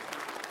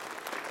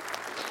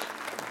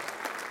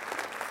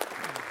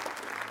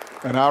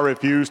 And I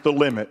refuse to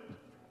limit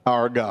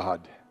our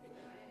God.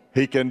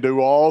 He can do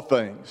all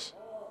things.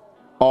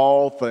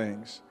 All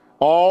things.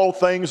 All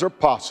things are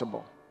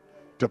possible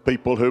to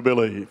people who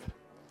believe.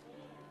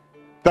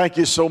 Thank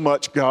you so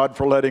much, God,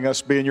 for letting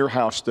us be in your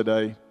house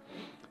today.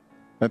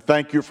 And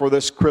thank you for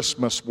this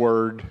Christmas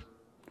word.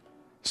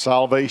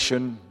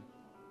 Salvation,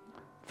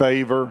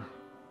 favor,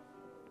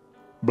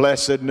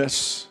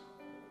 blessedness,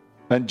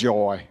 and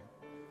joy.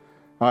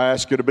 I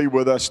ask you to be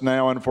with us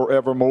now and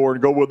forevermore,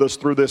 and go with us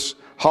through this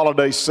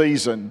holiday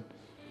season,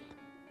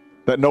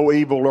 that no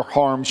evil or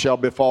harm shall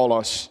befall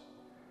us,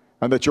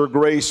 and that your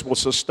grace will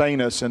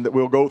sustain us, and that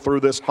we'll go through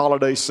this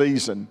holiday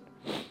season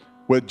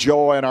with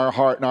joy in our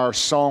heart and our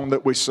song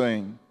that we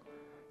sing.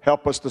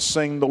 Help us to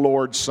sing the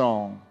Lord's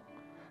song,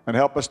 and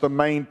help us to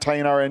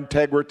maintain our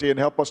integrity, and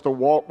help us to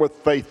walk with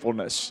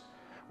faithfulness.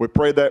 We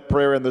pray that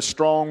prayer in the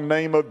strong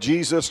name of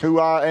Jesus, who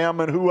I am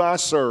and who I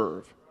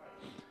serve.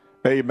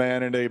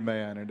 Amen and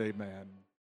amen and amen.